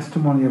the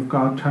testimony of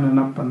God turning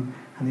up and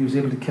he was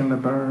able to kill a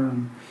bear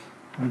and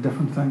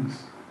different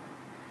things.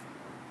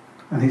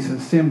 And he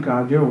says, "Same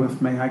God, you're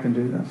with me, I can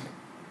do this."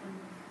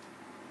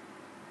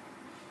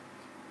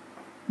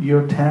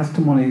 Your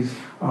testimonies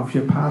of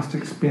your past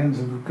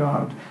experiences with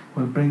God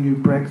will bring you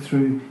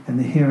breakthrough in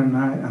the here and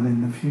now and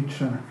in the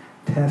future.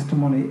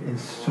 Testimony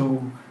is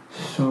so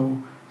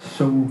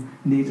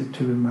needed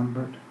to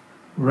remember it.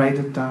 Write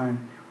it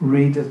down,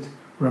 read it,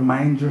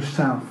 remind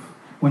yourself.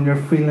 When you're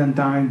feeling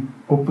down,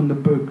 open the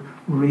book,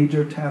 read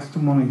your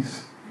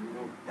testimonies.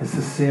 It's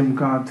the same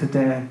God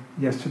today,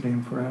 yesterday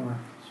and forever.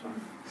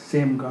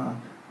 Same God.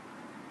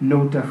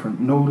 No different,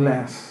 no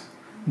less,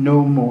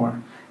 no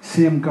more.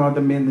 Same God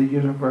that made the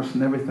universe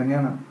and everything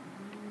in it.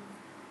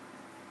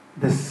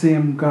 The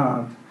same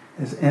God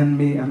is in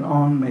me and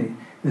on me.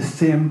 The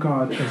same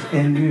God is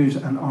in you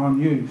and on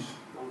you.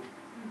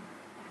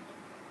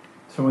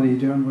 So what are you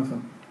doing with it?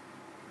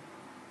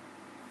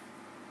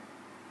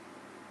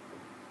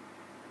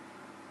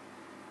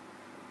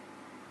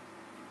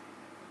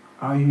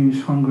 Are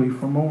you hungry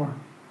for more?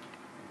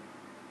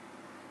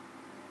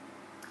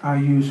 Are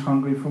you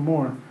hungry for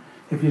more?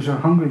 If you're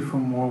hungry for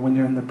more, when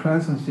you're in the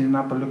presence, you're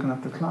not by looking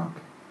at the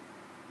clock.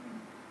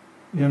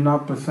 You're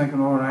not by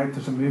thinking, all right,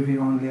 there's a movie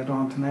on later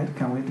on tonight, I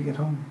can't wait to get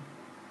home.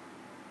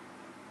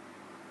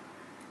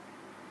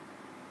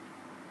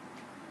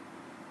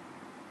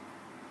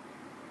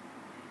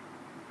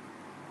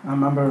 I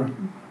remember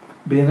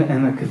being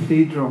in a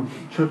cathedral,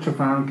 Church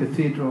of Ireland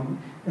Cathedral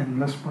in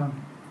Lisburn,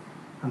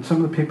 and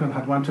some of the people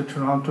had went to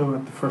Toronto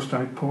at the first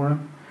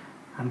outpouring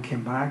and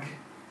came back,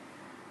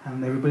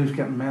 and everybody was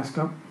getting messed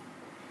up.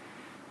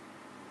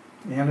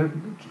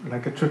 And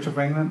like a Church of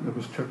England, it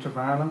was Church of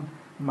Ireland,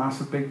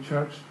 massive big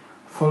church,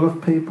 full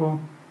of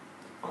people,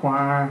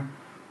 choir,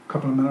 a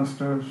couple of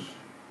ministers,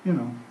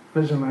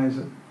 visualize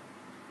it.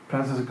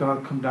 Presence of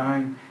God come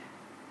down,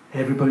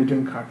 everybody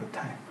doing carpet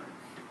time.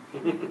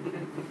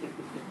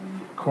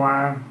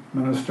 Choir,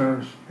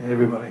 ministers,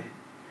 everybody.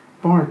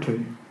 Bar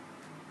 2.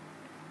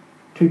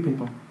 2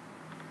 people.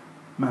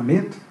 My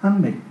mate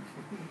and me.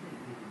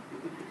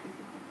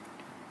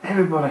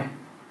 Everybody.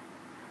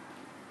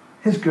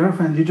 His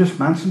girlfriend, you just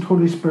mentioned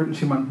Holy Spirit, and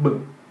she went,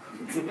 boo.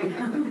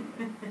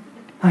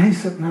 And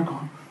he's sitting there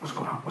going, what's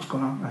going on? What's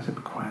going on? I said,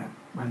 be quiet.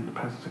 We're in the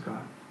presence of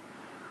God.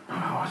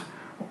 Oh,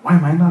 why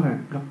am I not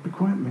out? Look, be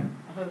quiet, man.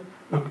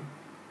 Look,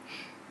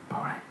 shh,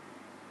 boy.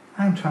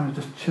 I'm trying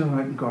to just chill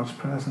out in God's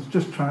presence,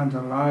 just trying to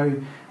allow,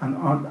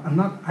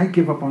 I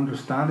give up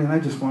understanding. I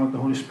just wanted the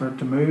Holy Spirit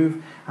to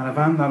move. And if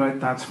I'm not out,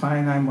 that's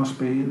fine. I must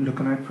be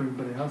looking out for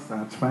everybody else.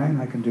 That's fine.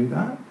 I can do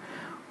that.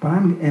 But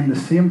I'm in the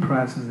same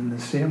presence, in the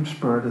same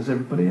spirit as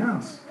everybody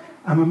else.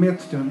 And my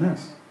mate's doing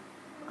this.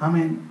 I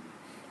mean,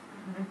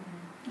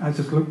 I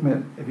just look,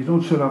 mate, if you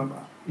don't shut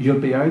up, you'll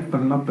be out,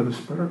 but not by the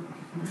Spirit.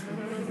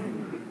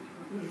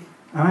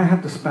 And I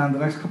had to spend the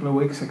next couple of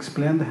weeks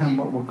explaining to him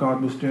what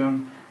God was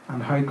doing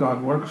and how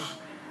God works,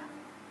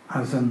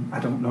 as in, I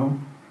don't know.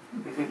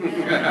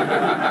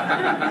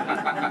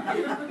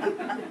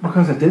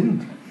 Because I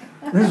didn't.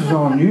 This was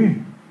all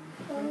new.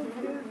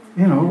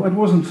 It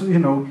wasn't,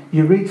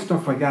 you read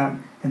stuff like that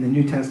in the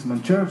New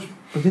Testament church,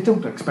 but you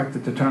don't expect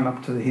it to turn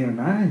up to the here and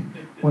now.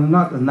 Well,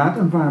 not in that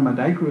environment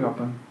I grew up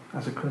in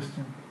as a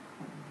Christian.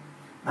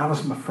 That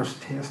was my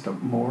first taste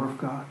of more of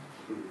God.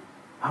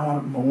 I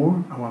wanted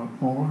more, I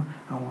wanted more,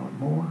 I wanted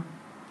more.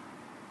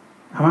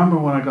 I remember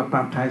when I got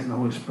baptized in the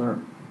Holy Spirit.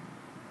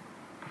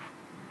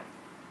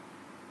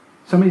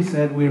 Somebody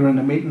said we were in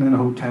a meeting in a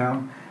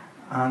hotel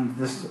and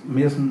this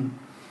amazing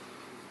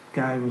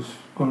guy was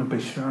going to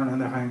be sharing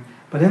and everything.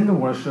 But in the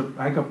worship,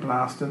 I got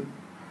blasted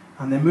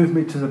And they moved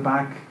me to the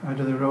back, out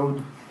of the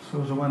road,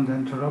 so as I wouldn't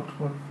interrupt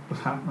what was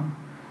happening,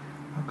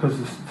 because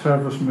the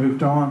service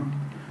moved on.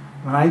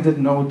 And I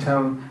didn't know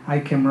till I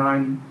came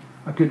round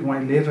a good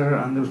while later,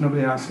 and there was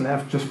nobody else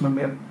left, just my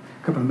mate,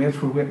 a couple of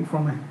mates were waiting for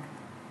me.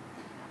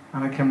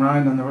 And I came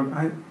round and they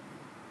were,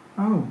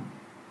 oh,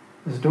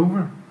 is it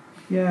over?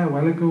 Yeah, a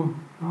while ago.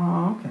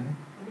 Oh, okay.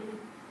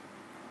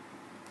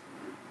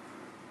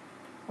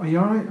 Are you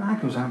alright? I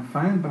goes, I'm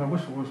fine, but I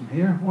wish I wasn't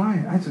here.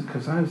 Why? I said,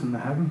 because I was in the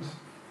heavens.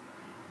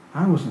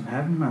 I was in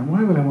heaven, man.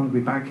 Why would I want to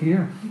be back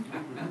here?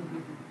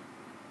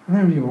 And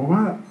there you were,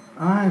 what?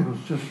 I was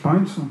just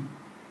bouncing.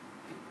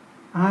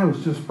 I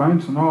was just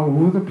bouncing all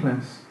over the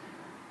place.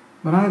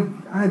 But I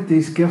had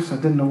these gifts I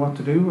didn't know what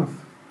to do with.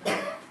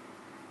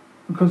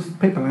 Because the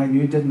people I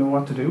knew didn't know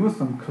what to do with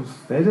them,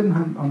 because they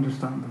didn't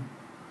understand them.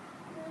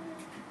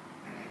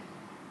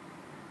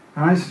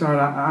 And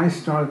I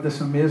started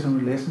this amazing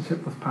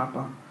relationship with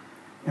Papa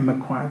in my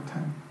quiet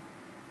time.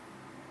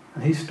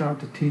 And he started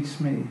to teach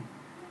me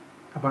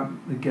about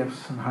the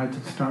gifts and how to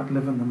start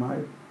living them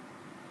out.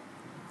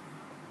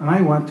 And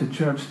I went to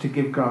church to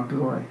give God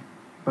glory,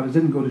 but I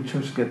didn't go to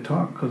church to get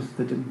taught because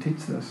they didn't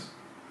teach this.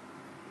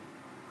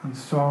 And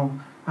so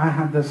I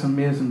had this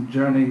amazing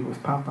journey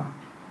with Papa.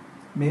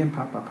 Me and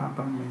Papa,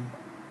 Papa and me.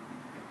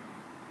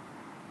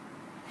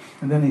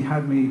 And then he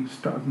had me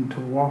starting to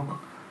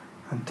walk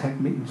and take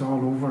meetings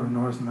all over in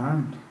Northern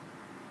Ireland.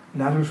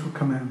 Letters would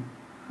come in.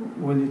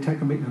 Will you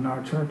take a meeting in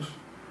our church?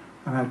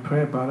 And I'd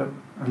pray about it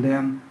and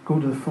then go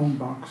to the phone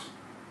box,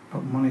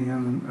 put money in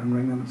and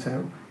ring them and say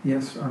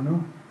yes or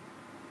no.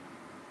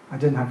 I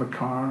didn't have a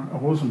car. I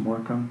wasn't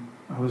working.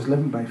 I was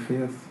living by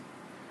faith.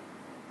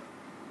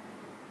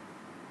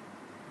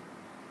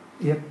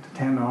 8 to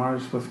 10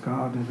 hours with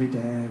God every day.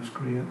 It was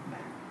great.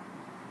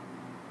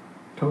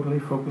 Totally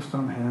focused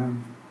on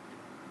Him.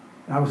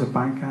 I was a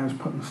bank I was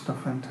putting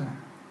stuff into.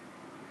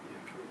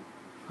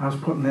 I was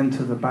putting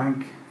into the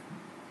bank.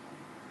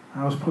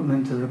 I was putting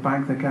into the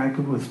bank that I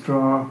could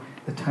withdraw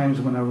the times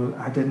when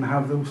I didn't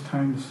have those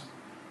times,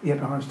 8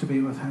 hours to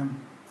be with Him.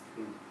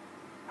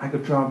 I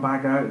could draw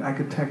back out. I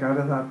could take out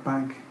of that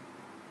bank.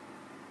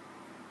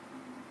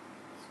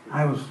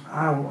 I was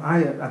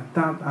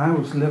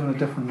living a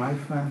different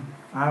life then.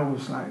 I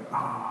was like,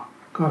 oh,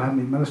 God had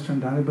me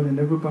ministering to anybody and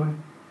everybody.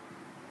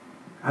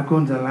 I'd go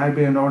into the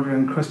library and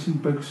ordering Christian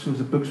books, so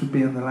the books would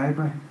be in the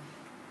library.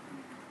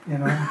 You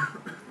know,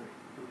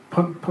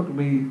 put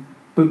wee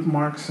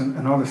bookmarks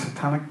and all the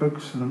satanic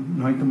books and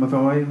anoint them with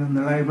oil in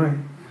the library.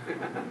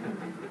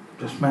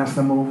 Just mess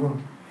them over,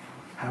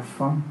 have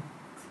fun.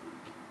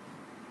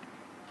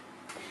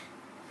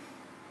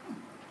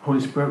 Holy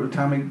Spirit would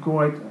tell me,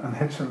 go out and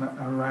hitch a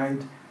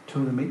ride to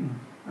the meeting.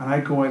 And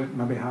I'd go out at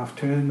maybe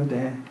 2:30 in the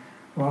day,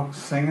 walk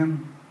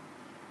singing,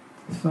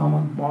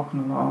 thumbing, walking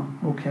along.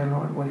 Okay,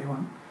 Lord, what do you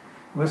want?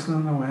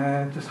 Whistling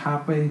away, just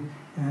happy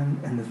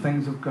in the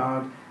things of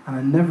God. And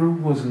I never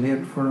was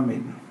late for a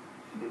meeting.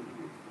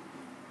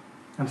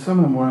 And some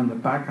of them were in the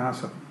back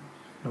ass of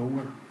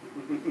nowhere.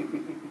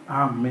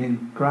 I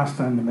mean, grass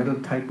down the middle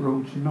type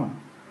roads, you know.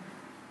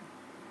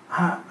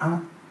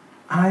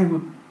 I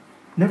would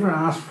never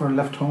ask for a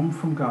lift home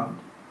from God.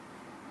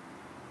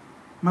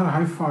 No matter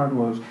how far it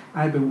was,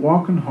 I'd be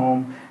walking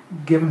home,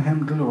 giving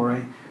Him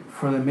glory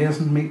for the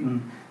amazing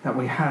meeting that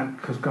we had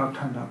because God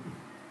turned up.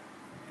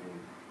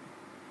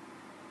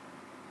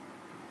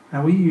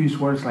 Now we use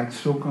words like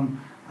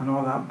soaking and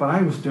all that, but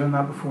I was doing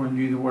that before I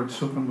knew the word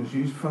soaking was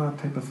used for that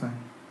type of thing.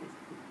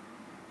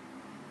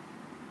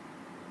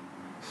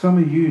 Some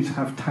of you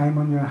have time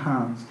on your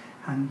hands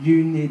and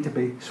you need to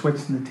be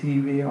switching the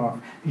TV off.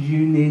 You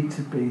need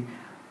to be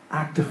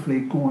actively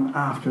going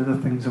after the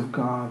things of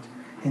God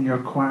in your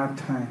quiet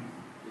time.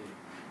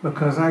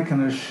 Because I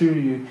can assure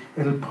you,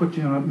 it'll put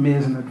you on an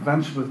amazing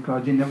adventure with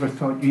God you never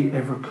thought you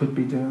ever could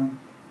be doing.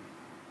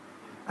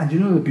 And you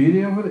know the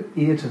beauty of it?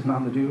 Age has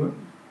nothing to do with it.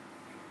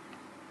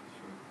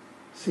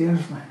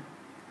 Seriously.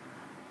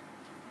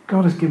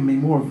 God has given me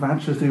more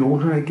adventures the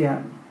older I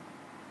get.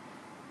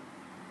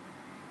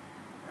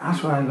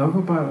 That's what I love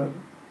about it.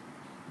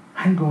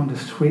 I'm going to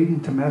Sweden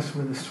to mess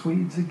with the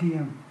Swedes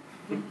again.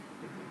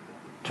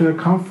 To a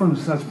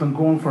conference that's been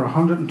going for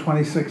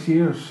 126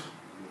 years.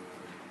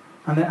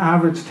 And they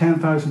average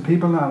 10,000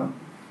 people at it.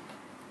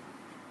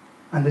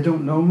 And they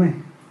don't know me.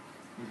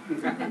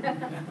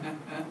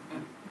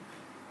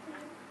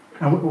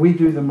 And we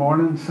do the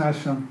morning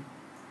session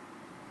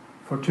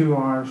for 2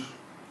 hours.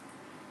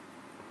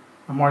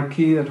 A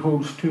marquee that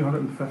holds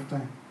 250.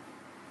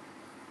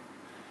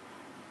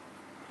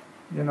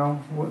 You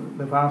know,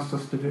 they've asked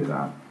us to do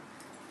that.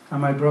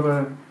 And my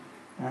brother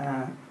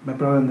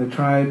in the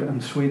tribe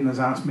in Sweden has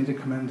asked me to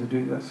come in to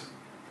do this.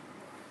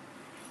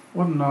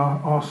 What an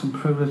awesome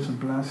privilege and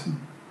blessing.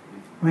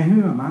 I mean,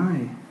 who am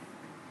I?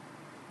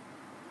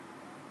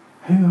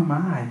 Who am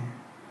I?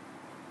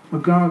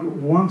 But God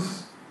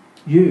wants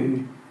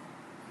you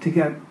to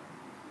get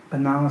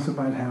bananas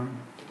about Him.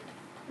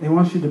 He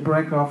wants you to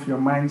break off your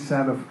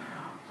mindset of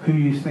who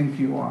you think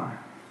you are.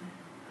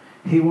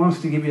 He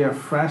wants to give you a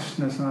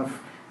freshness and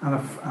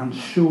and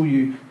show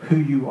you who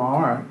you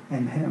are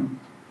in him.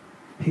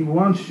 He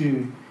wants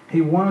you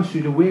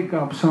to wake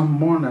up some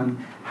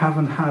morning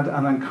having had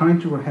an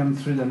encounter with him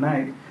through the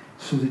night,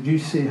 so that you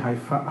see how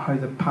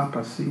the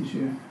Papa sees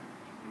you.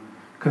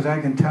 Because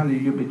I can tell you,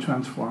 you'll be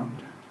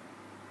transformed.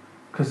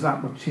 Because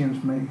that would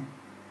change me.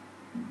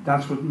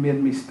 That's what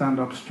made me stand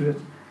up straight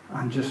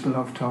and just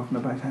love talking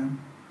about him.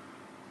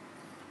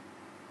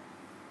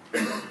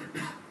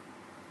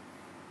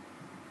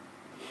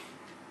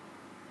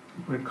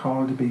 We're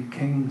called to be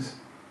kings,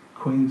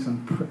 queens,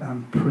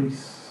 and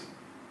priests.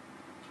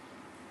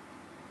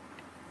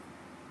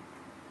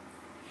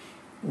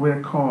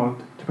 We're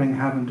called to bring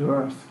heaven to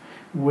earth.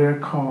 We're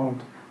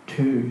called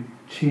to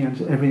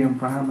change every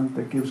environment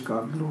that gives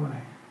God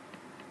glory.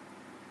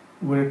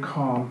 We're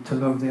called to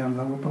love the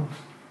unlovables.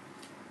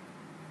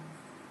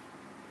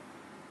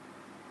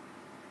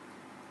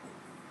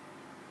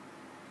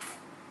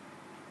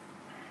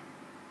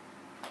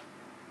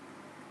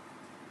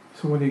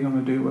 So what are you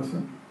going to do with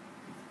it?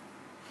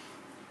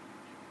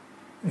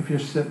 If you're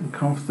sitting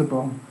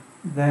comfortable,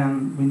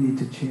 then we need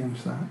to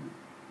change that.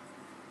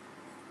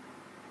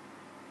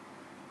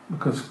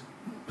 Because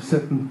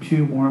sitting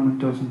pew warm, it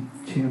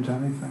doesn't change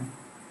anything.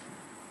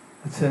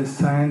 It says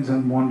signs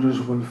and wonders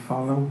will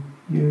follow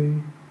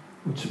you,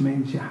 which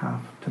means you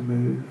have to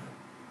move.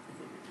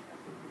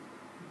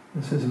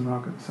 This isn't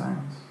rocket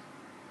science.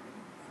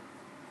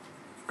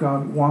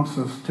 God wants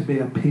us to be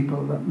a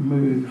people that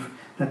move,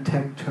 that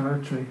take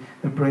territory,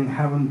 that bring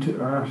heaven to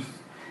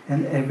earth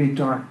in every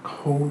dark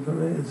hole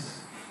there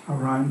is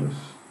around us.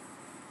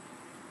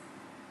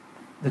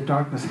 The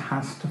darkness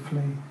has to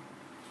flee.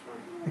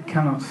 It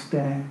cannot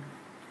stay.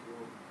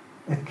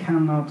 It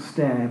cannot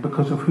stay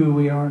because of who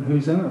we are and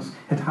who's in us.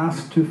 It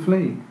has to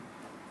flee.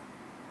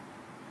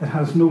 It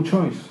has no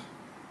choice.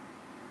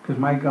 Because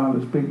my God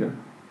is bigger.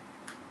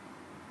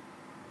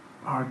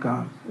 Our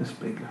God is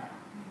bigger.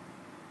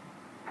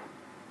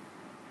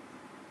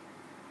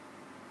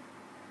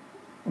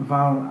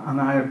 Val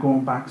and I are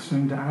going back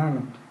soon to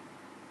Ireland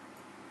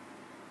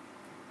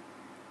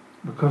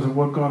because of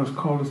what God has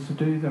called us to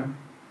do there.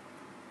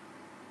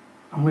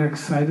 And we're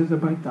excited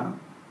about that.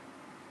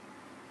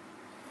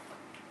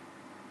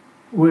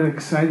 We're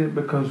excited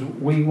because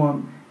we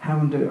want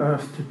heaven to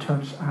earth to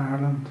touch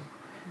Ireland.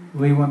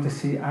 We want to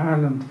see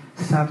Ireland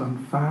set on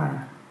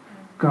fire.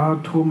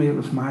 God told me it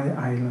was my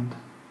island.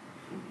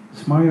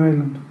 It's my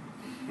island,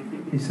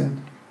 he said.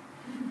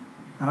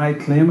 And I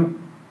claim it.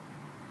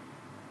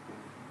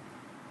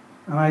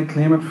 And I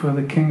claim it for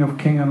the King of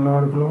Kings and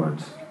Lord of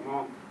Lords.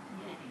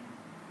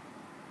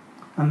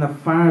 And the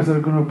fires that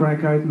are going to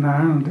break out in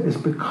Ireland is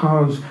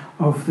because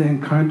of the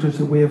encounters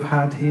that we have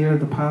had here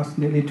the past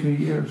nearly 2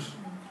 years.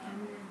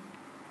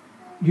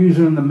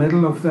 You're in the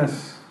middle of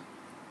this.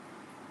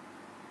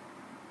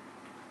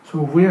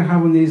 So if we're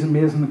having these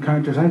amazing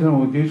encounters, I don't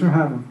know what you're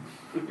having.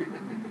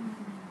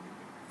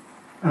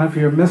 And if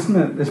you're missing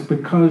it, it's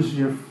because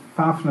you're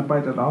faffing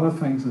about at other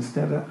things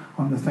instead of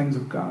on the things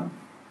of God.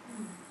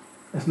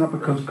 It's not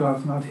because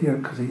God's not here,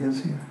 because he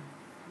is here.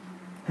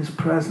 His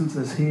presence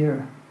is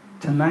here.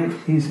 Tonight,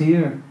 he's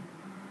here.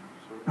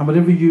 And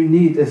whatever you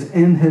need is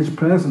in his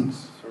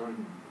presence.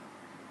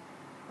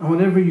 And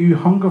whatever you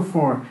hunger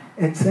for,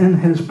 it's in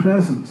his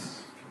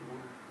presence.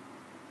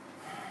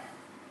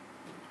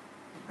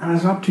 And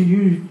it's up to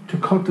you to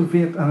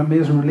cultivate an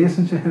amazing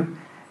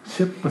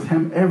relationship with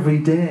him every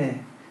day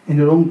in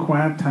your own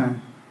quiet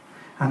time.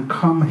 And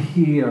come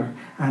here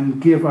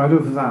and give out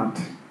of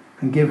that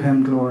and give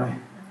him glory.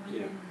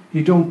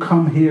 You don't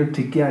come here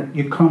to get,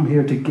 you come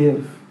here to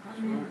give.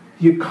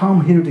 You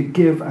come here to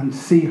give and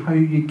see how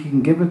you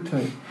can give it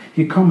to.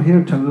 You come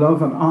here to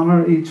love and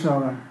honor each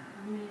other.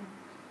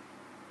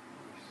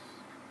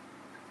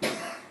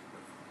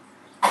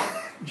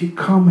 You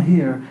come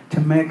here to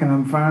make an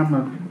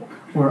environment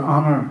where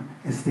honor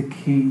is the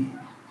key.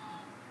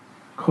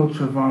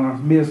 Culture of Honor,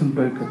 amazing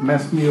book. It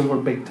messed me over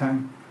big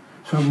time.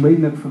 So I'm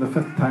reading it for the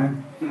 5th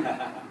time.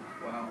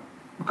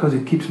 Because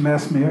it keeps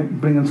messing me out and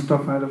bringing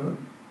stuff out of it.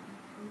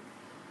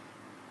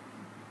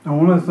 And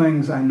one of the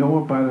things I know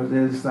about it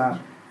is that,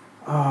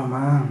 oh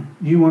man,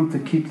 you want to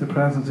keep the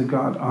presence of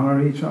God,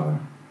 honor each other.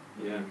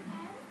 Yeah.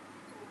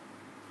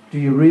 Do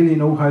you really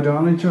know how to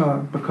honor each other?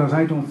 Because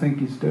I don't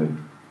think you do.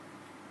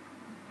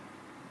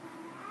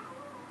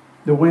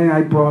 The way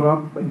I brought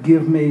up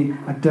gave me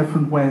a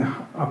different way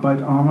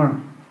about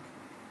honor.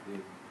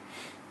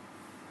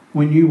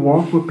 When you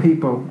walk with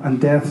people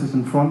and death is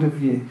in front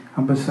of you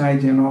and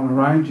beside you and all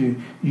around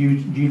you,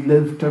 you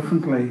live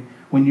differently.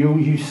 When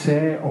you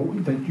say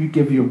that you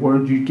give your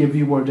word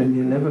and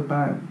you live it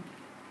by it.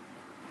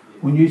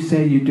 When you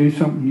say you do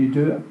something, you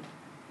do it.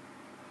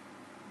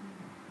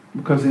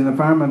 Because in the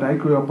environment I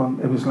grew up on,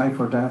 it was life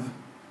or death.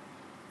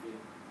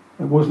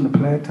 It wasn't a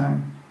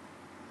playtime.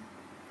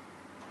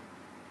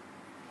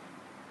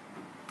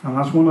 And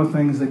that's one of the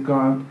things that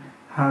God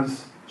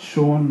has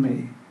shown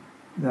me,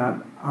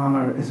 that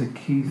honor is a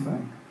key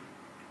thing.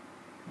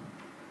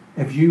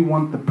 If you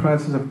want the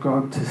presence of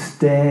God to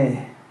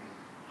stay,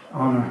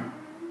 honor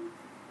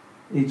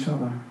each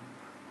other.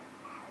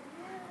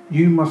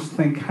 you must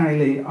think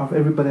highly of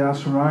everybody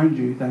else around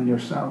you than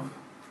yourself.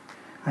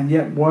 And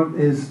yet, what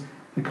is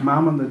the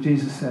commandment that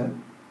Jesus said?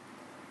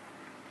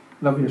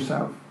 Love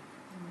yourself.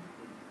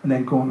 And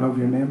then go and love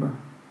your neighbour.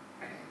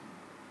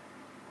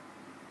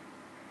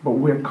 But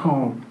we're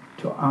called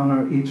to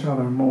honour each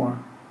other more.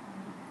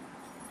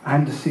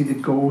 And to see the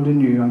gold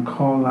in you and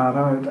call that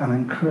out and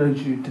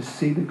encourage you to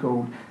see the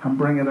gold and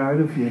bring it out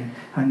of you.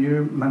 And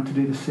you're meant to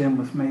do the same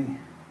with me.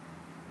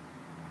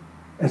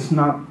 It's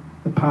not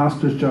the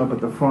pastor's job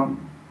at the front.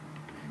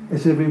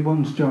 It's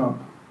everyone's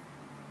job.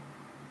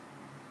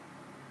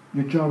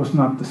 Your job is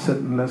not to sit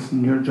and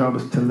listen. Your job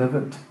is to live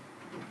it.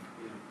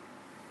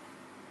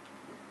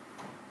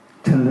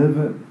 To live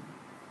it.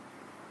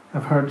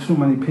 I've heard so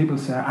many people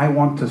say, I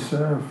want to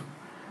serve.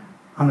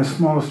 And the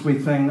smallest wee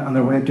thing and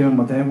their way of doing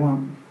what they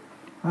want.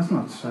 That's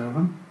not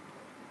serving.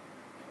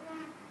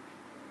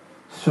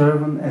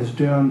 Serving is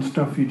doing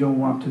stuff you don't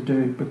want to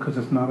do because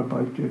it's not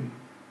about you.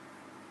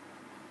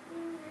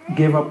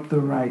 Give up the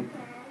right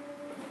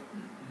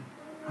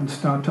and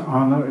start to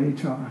honour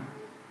each other.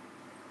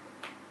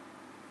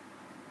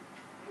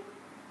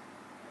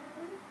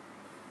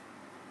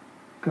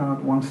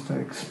 God wants to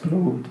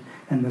explode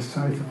in the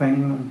south of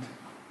England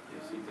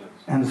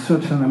in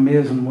such an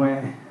amazing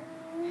way.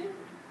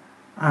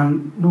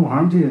 And no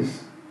harm to you.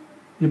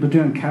 You'll be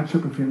doing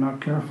catch-up if you're not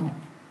careful.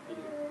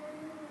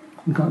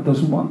 And God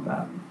doesn't want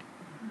that.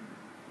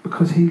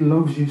 Because He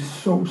loves you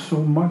so, so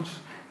much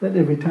that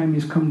every time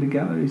He's come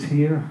together, He's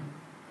here.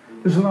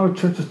 There's a lot of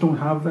churches don't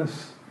have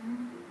this.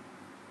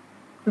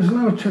 There's a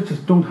lot of churches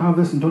don't have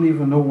this and don't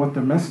even know what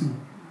they're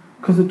missing.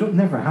 Because they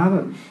never had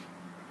it.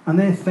 And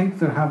they think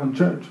they're having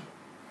church.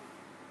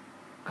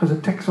 Because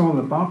it ticks all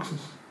the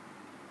boxes.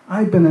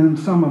 I've been in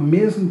some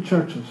amazing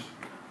churches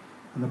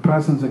and the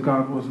presence of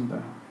God wasn't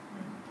there.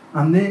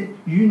 And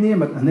you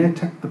name it, and they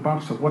ticked the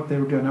box of what they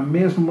were doing.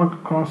 Amazing work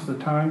across the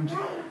towns,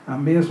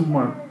 amazing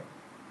work.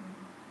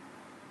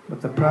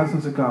 But the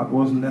presence of God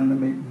wasn't in the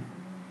meeting.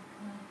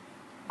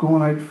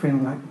 Going out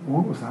feeling like,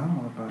 what was that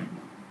all about?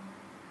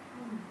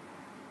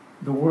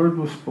 The word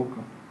was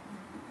spoken.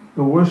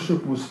 The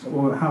worship was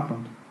what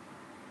happened.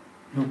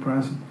 No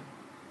present.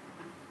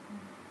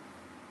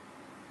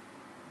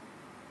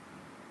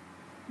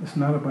 It's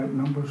not about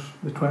numbers.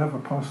 The 12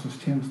 apostles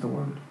changed the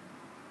world.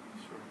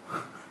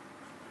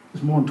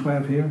 There's more than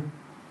 12 here.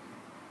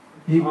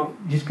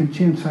 You can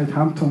change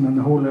Southampton and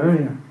the whole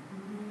area.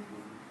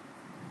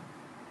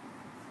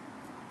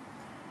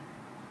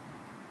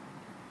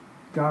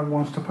 God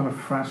wants to put a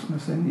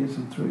freshness in you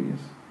and through you.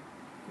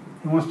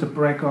 He wants to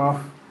break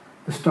off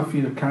the stuff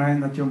you're carrying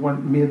that you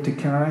weren't made to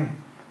carry.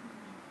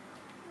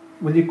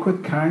 Will you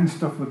quit carrying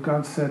stuff that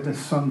God said His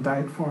Son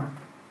died for?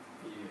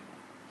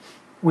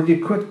 Will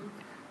you quit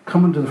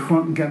coming to the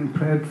front and getting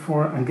prayed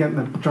for and getting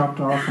it dropped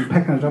off and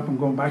picking it up and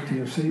going back to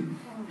your seat?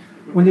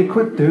 Will you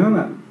quit doing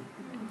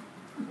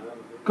it?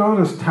 God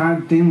is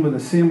tired dealing with the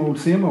same old,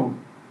 same old.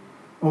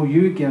 Oh,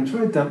 you again.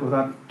 So I dealt with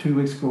that 2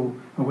 weeks ago,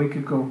 a week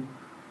ago,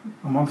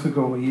 a month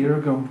ago, a year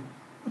ago.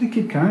 What do you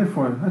keep carrying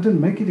for? I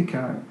didn't make you to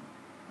carry it.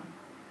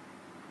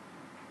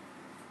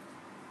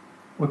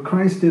 What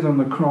Christ did on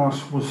the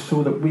cross was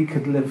so that we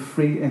could live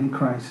free in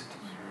Christ.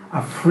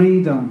 A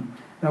freedom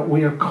that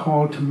we are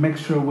called to make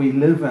sure we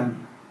live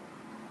in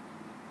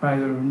by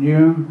the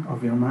renewing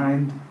of your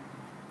mind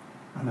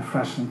and the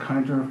fresh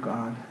encounter of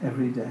God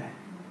every day.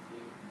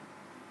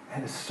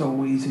 It is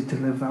so easy to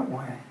live that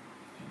way.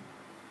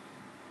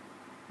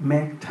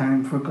 Make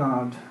time for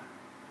God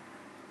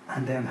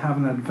and then have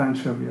an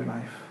adventure of your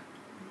life.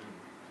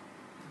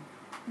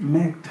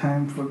 Make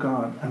time for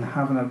God and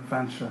have an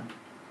adventure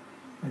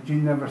that you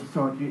never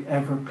thought you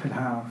ever could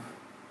have.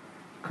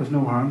 Because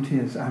no harm to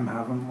you is I'm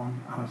having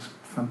one and it's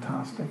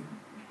fantastic.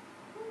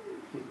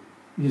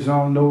 You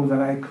all know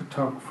that I could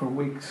talk for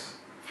weeks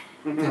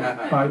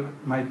about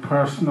my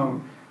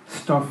personal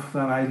stuff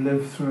that I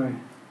live through.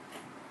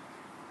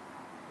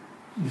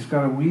 You've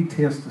got a wee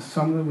taste of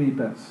some of the wee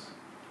bits.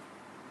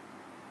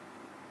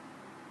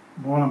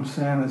 What I'm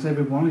saying is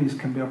every one of you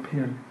can be up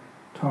here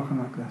talking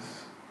like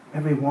this.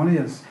 Every one of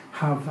you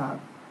have that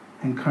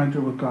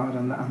encounter with God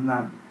and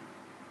that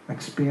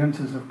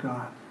experiences of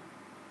God.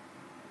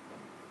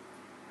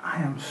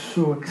 I am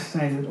so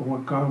excited at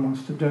what God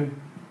wants to do.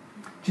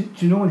 Do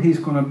you know when do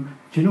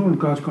you know when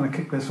God's going to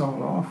kick this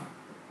all off?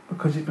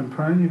 Because He's been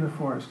praying you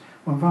before us.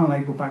 When Val and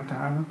I go back to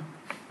Ireland.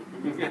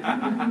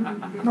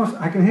 No,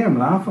 I can hear him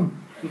laughing.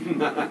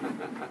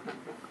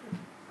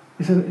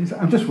 He said,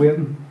 I'm just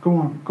waiting. Go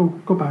on.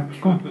 Go back.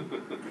 Go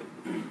on.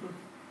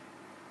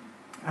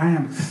 I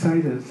am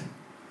excited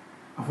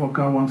of what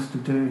God wants to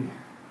do.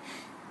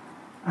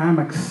 I am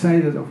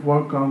excited of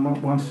what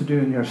God wants to do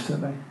in your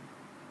city.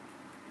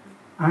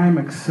 I am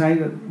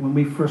excited when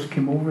we first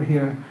came over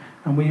here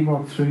and we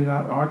walked through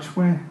that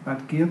archway,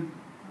 that gate.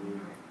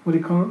 What do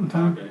you call it in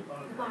town?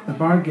 The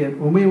bar gate.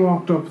 When we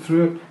walked up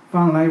through it,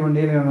 Val and I were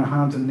nearly on our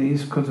hands and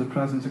knees because of the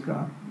presence of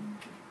God.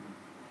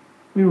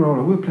 We were all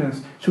over the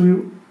place. So we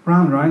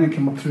ran around and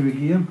came up through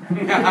again.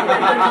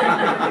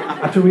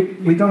 After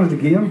we done it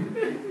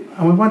again.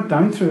 And we went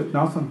down through it,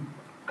 nothing.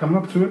 coming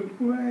up through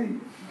it, way.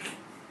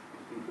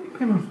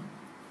 People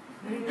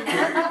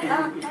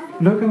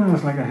looking at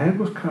us like a head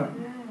was cut.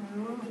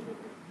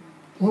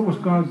 What was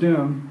God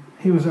doing?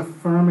 He was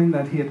affirming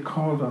that He had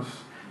called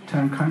us to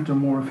encounter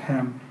more of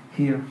Him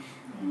here.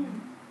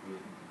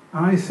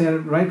 And I said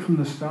it right from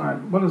the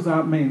start. What does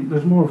that mean?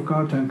 There's more of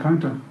God to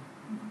encounter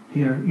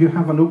here. You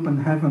have an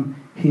open heaven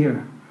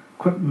here.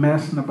 Quit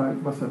messing about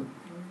with it.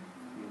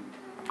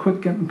 Quit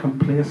getting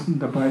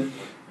complacent about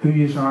who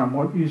you are and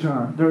what you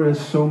are. There is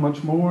so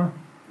much more.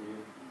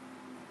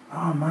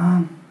 Oh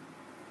man.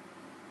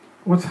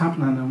 What's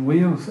happening in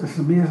Wales? It's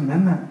amazing,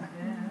 isn't it?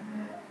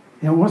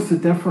 You know, what's the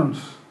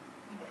difference?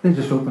 They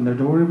just open their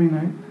door every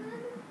night.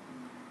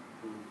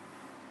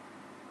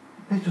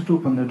 They just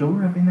open their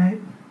door every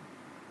night.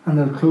 And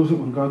they'll close it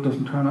when God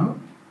doesn't turn up.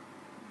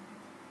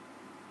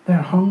 They're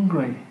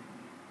hungry.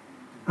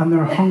 And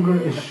their hunger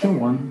is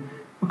showing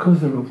because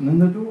they're opening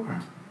the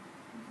door.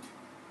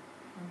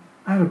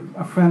 I had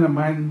a friend of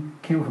mine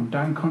came from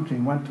down country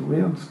and went to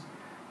Wales.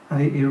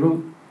 And he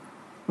wrote,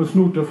 well, it's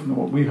no different than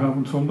what we have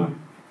on Sunday.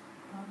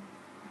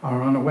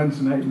 Or on a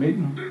Wednesday night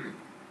meeting.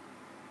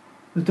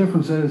 The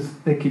difference is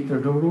they keep their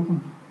door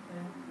open.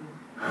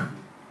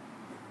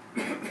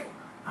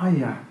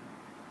 Yeah.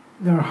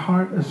 Their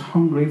heart is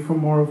hungry for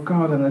more of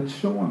God, and it's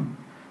showing.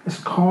 It's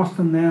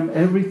costing them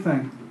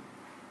everything.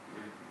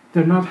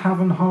 They're not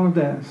having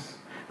holidays.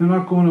 They're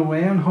not going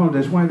away on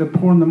holidays. Why? They're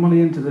pouring the money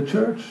into the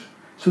church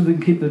so they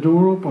can keep the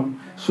door open,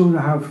 so they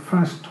have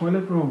fresh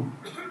toilet roll.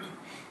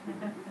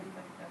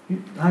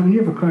 When you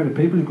have a crowd of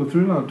people, you go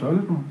through a lot of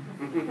toilet roll.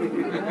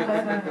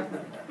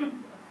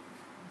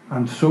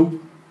 And soap,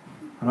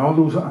 and all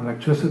those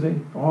electricity,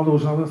 all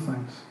those other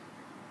things.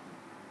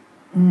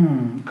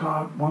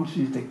 God wants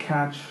you to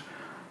catch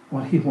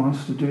what He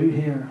wants to do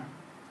here.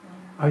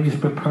 Are you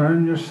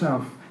preparing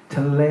yourself to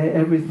lay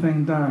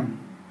everything down,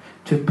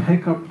 to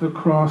pick up the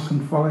cross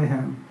and follow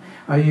Him?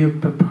 Are you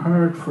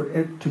prepared for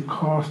it to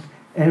cost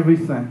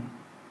everything?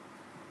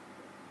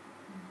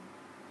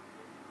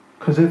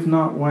 Because if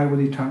not, why would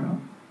He turn up?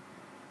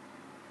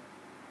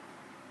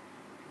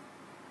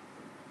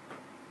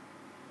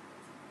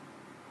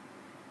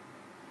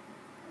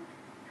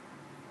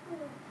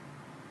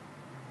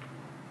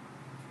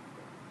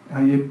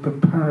 Are you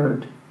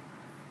prepared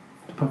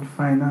to put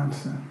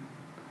finance in?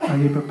 Are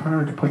you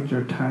prepared to put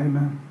your time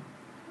in?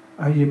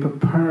 Are you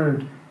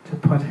prepared to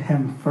put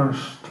Him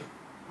first?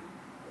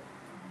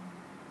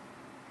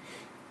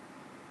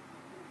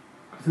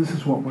 Because this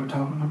is what we're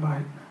talking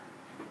about.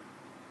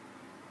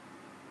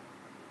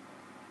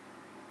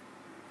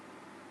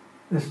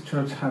 This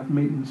church had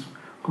meetings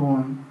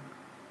going.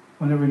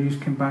 Whenever you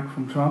came back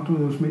from Toronto,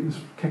 those meetings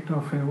kicked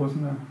off here,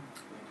 wasn't there?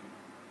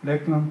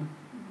 Lakeland,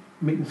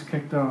 meetings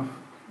kicked off.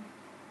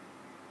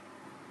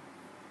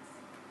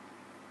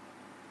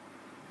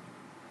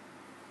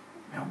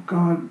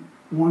 God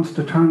wants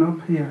to turn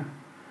up here,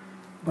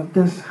 but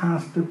this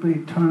has to be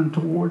turned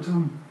towards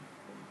Him.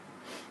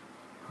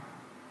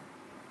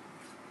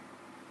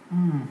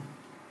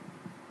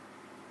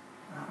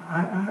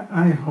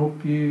 I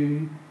hope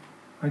you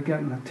are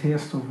getting a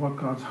taste of what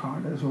God's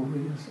heart is over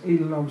you. He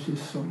loves you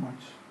so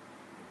much.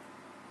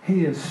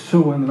 He is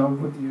so in love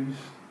with you.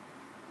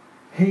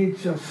 He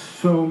just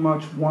so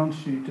much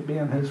wants you to be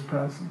in His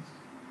presence.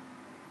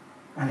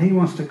 And He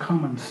wants to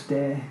come and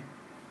stay.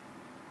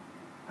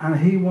 And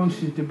He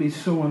wants you to be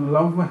so in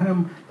love with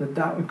Him that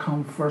that would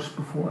come first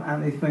before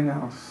anything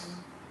else.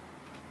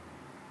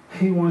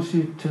 He wants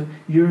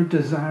your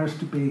desires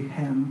to be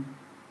Him.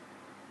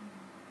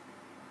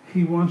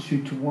 He wants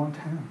you to want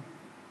Him.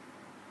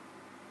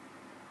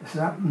 Is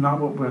that not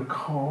what we're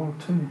called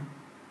to?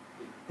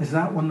 Is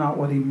that not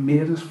what He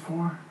made us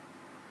for?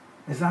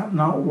 Is that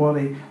not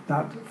what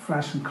that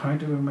fresh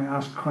encounter when we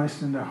asked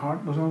Christ in their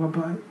heart was all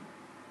about?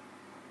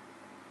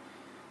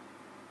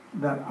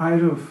 That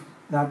out of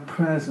that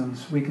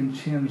presence we can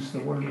change the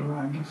world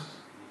around us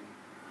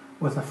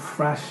with a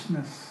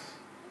freshness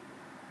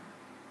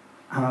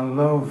and a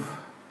love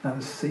that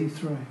is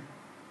see-through.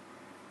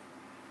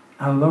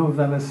 A love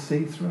that is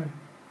see-through.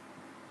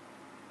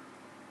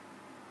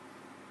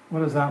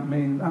 What does that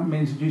mean? That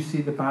means that you see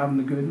the bad and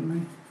the good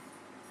in me,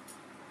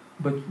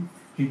 but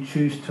you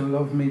choose to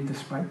love me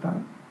despite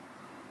that.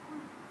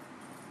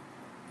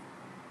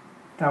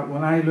 That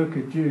when I look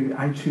at you,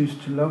 I choose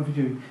to love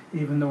you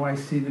even though I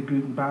see the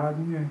good and bad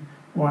in you.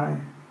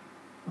 Why?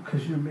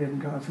 Because you're made in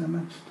God's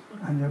image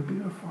and you're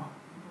beautiful.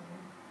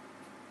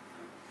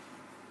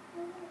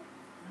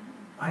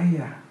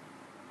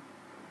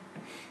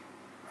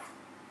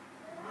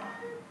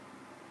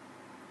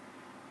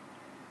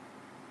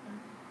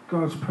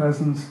 God's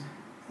presence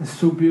is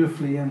so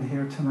beautifully in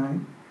here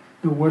tonight.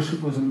 The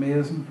worship was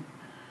amazing.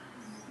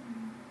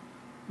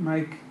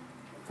 Mike,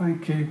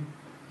 thank you.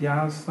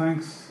 Yaz,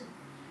 thanks.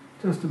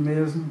 Just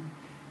amazing.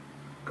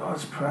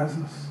 God's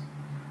presence.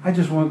 I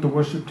just wanted the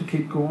worship to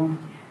keep going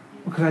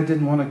because I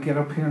didn't want to get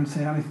up here and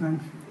say anything.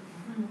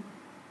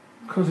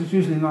 Because it's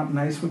usually not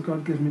nice what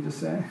God gives me to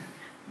say.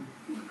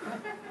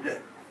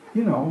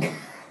 You know,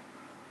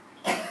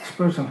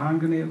 spiritual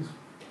hand grenades.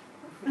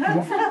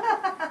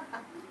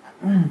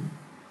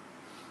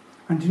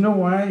 And do you know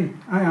why?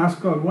 I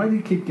asked God, why do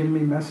you keep giving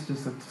me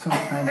messages that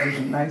sometimes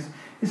isn't nice?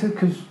 He said,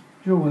 because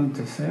you're willing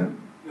to say it.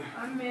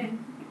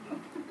 Amen.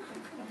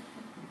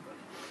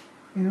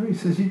 You know, he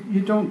says,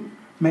 you don't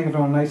make it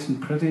all nice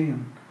and pretty,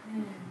 and,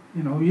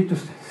 you know, you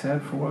just say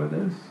it for what it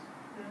is.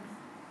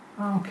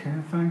 Oh, okay,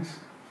 thanks.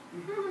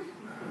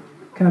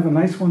 Can I have a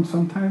nice one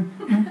sometime?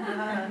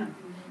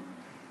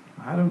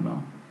 I don't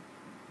know.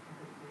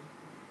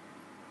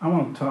 I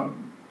want to talk.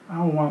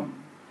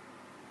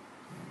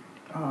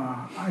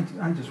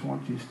 I just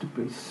want you to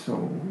be so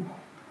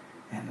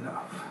in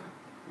love.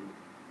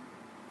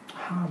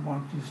 I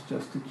want you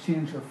just to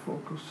change your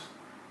focus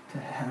to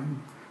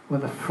Him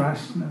with a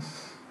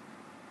freshness.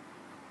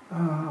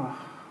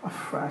 A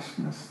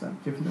freshness that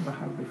you've never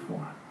had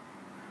before.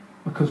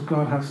 Because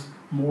God has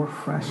more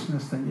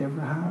freshness than you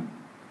ever had.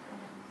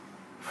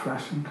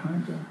 Fresh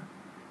encounter.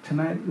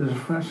 Tonight there's a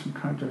fresh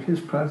encounter.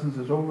 His presence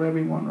is over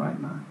everyone right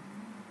now.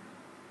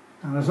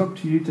 And it's up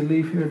to you to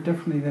leave here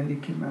differently than you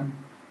came in.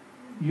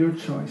 Your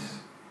choice.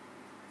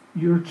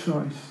 Your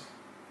choice.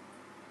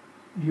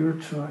 Your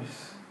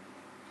choice.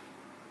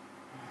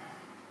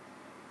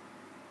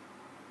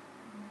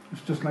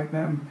 It's just like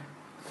them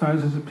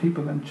thousands of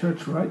people in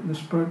church right in the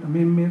Spirit, and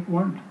me and mate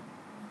weren't.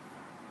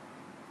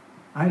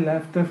 I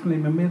left differently,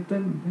 my mate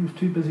didn't. He was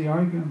too busy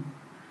arguing.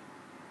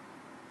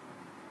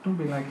 Don't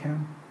be like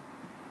him.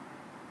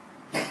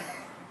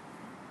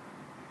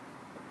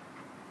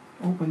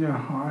 Open your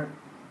heart.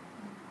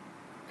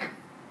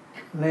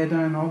 Lay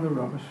down all the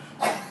rubbish.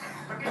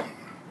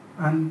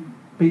 And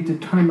be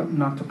determined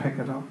not to pick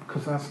it up,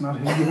 because that's not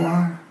who you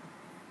are.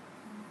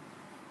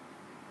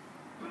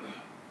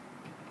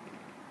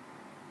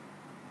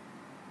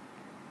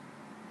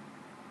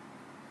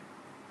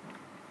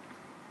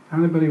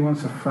 Anybody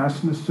wants a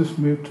freshness, just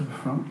move to the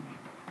front.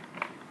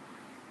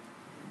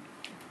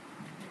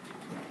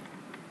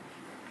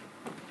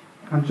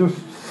 And just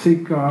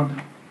seek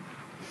God.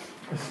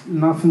 It's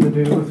nothing to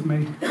do with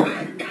me.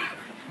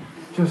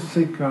 Just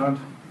seek God.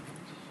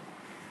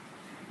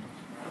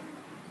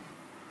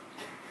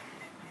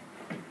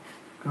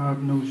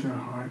 God knows your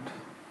heart.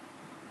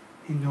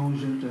 He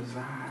knows your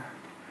desire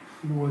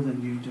more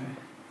than you do.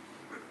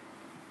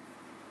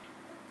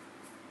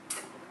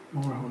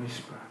 More Holy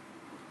Spirit.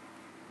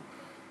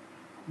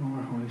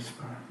 More Holy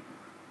Spirit.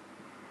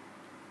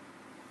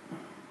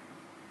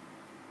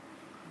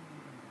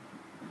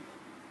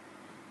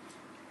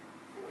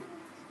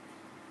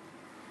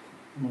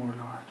 More,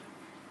 Lord.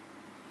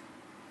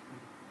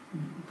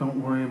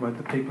 Don't worry about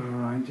the people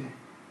around you.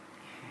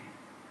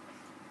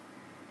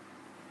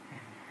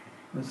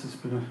 This is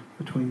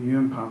between you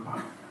and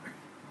Papa.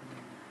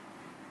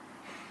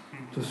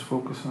 Just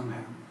focus on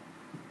Him.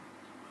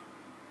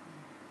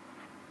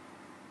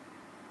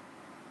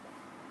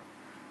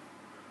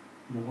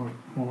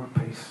 More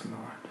peace,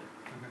 Lord.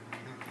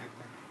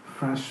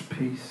 Fresh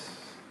peace,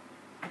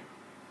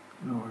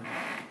 Lord.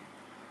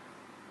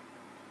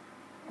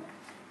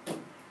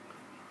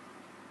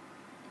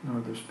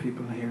 Lord, there's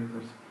people here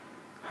that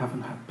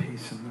haven't had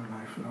peace in their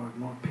life, Lord.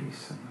 More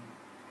peace in them.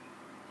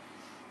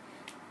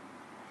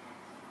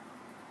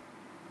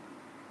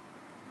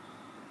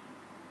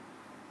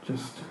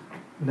 Just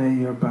lay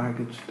your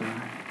baggage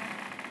down.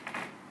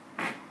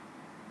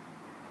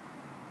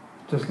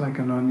 Just like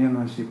an onion,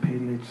 as you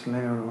peel each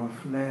layer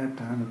off, lay it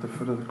down at the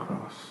foot of the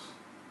cross.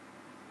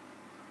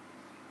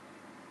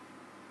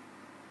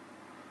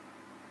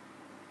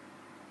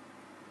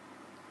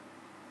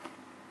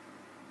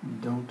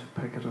 And don't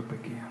pick it up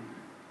again.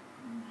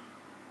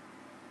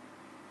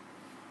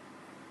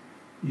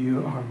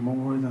 You are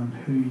more than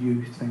who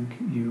you think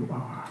you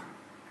are.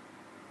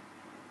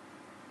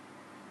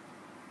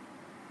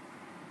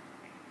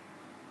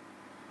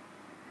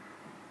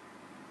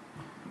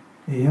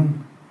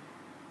 Ian,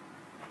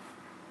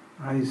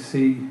 I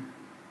see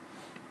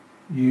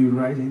you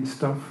writing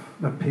stuff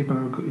that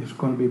is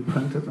going to be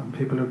printed and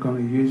people are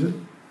going to use it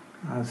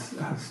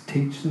as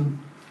teaching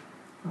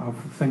of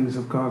things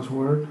of God's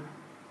Word.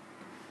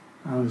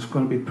 And it's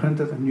going to be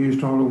printed and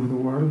used all over the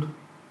world.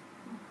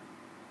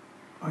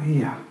 Oh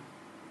yeah.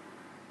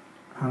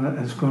 And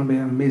it's going to be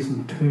an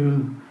amazing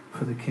tool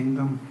for the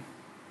kingdom.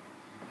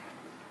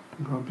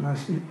 God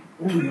bless you.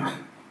 Oh yeah.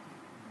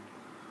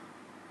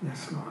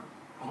 Yes, Lord.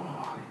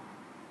 Oh.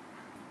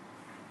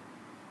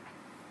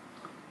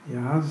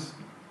 Yes.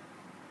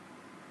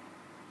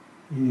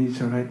 You need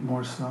to write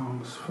more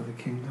songs for the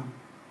kingdom.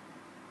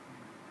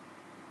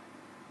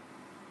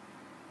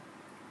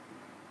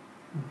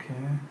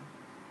 Okay.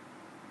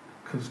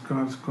 Because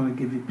God's going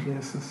to give you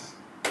places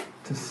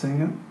to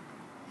sing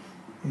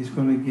it. He's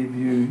going to give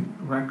you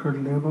a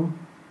record label.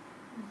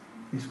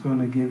 He's going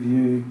to give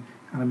you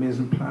an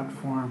amazing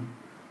platform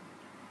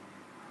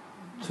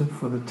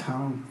for the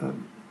talent that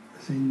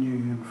is in you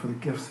and for the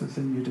gifts that's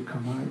in you to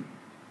come out.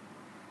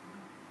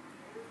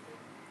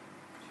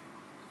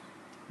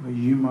 But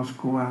you must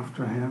go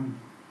after Him.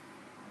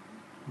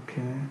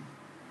 Okay?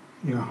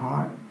 Your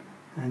heart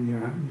and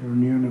your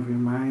renewing of your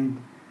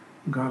mind.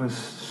 God is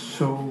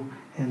so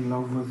in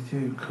love with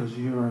you because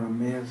you are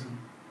amazing.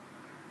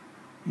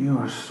 You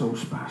are so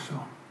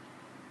special.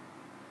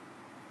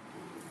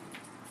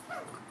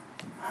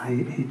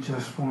 He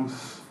just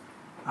wants,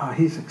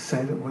 he's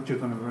excited what you're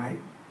going to write.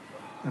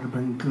 It'll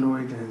bring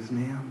glory to his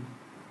name.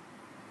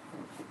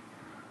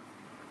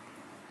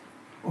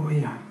 Oh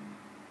yeah.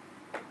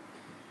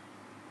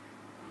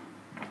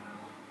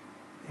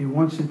 He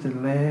wants you to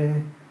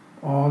lay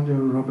all your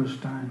rubbish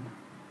down.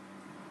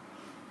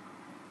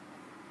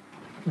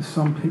 There's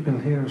some people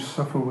here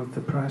suffer with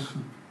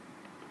depression.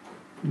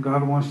 And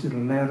God wants you to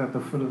lay it at the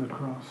foot of the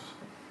cross,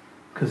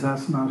 because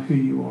that's not who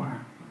you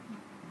are.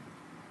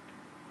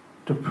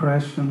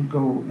 Depression,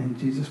 go in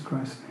Jesus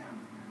Christ's name.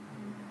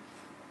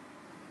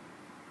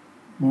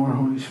 More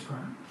Holy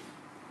Spirit.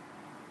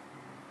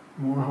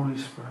 More Holy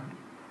Spirit.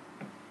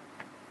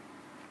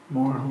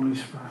 More Holy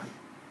Spirit.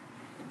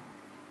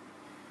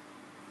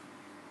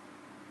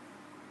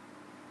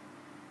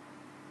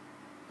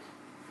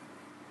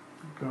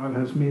 God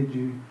has made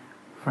you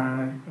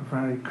very,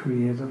 very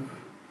creative.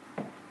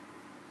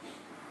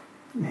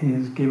 He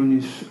has given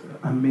you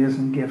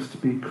amazing gifts to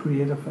be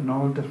creative in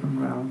all different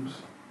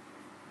realms.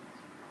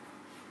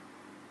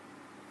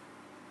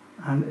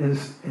 And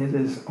it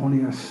is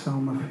only a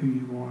sum of who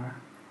you are.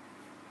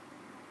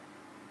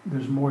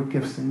 There's more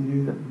gifts in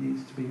you that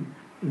needs to be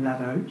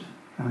let out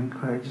and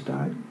encouraged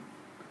out.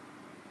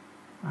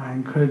 I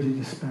encourage you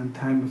to spend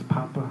time with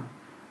Papa,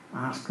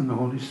 asking the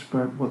Holy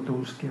Spirit what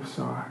those gifts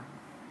are,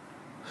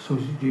 so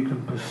that you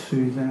can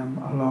pursue them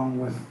along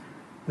with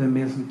the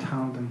amazing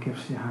talent and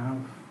gifts you have.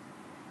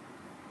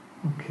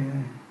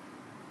 Okay.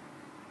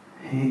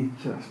 He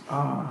just,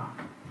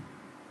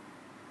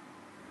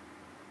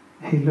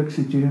 He looks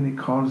at you and he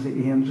calls the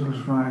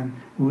angels round.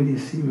 Would you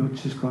see what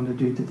she's going to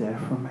do today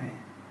for me?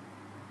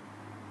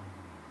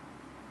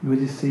 Would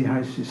you see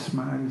how she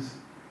smiles?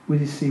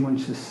 Would you see when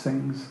she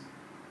sings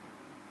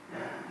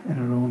in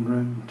her own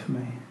room to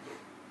me?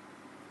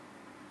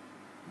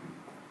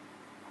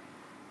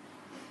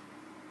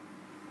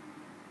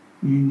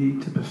 You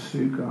need to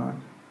pursue God.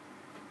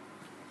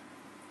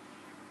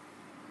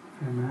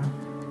 Amen.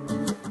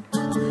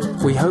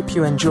 We hope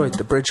you enjoyed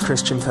the Bridge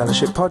Christian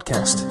Fellowship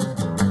podcast.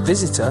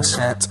 Visit us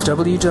at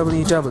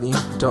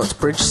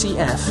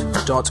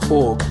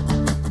www.bridgecf.org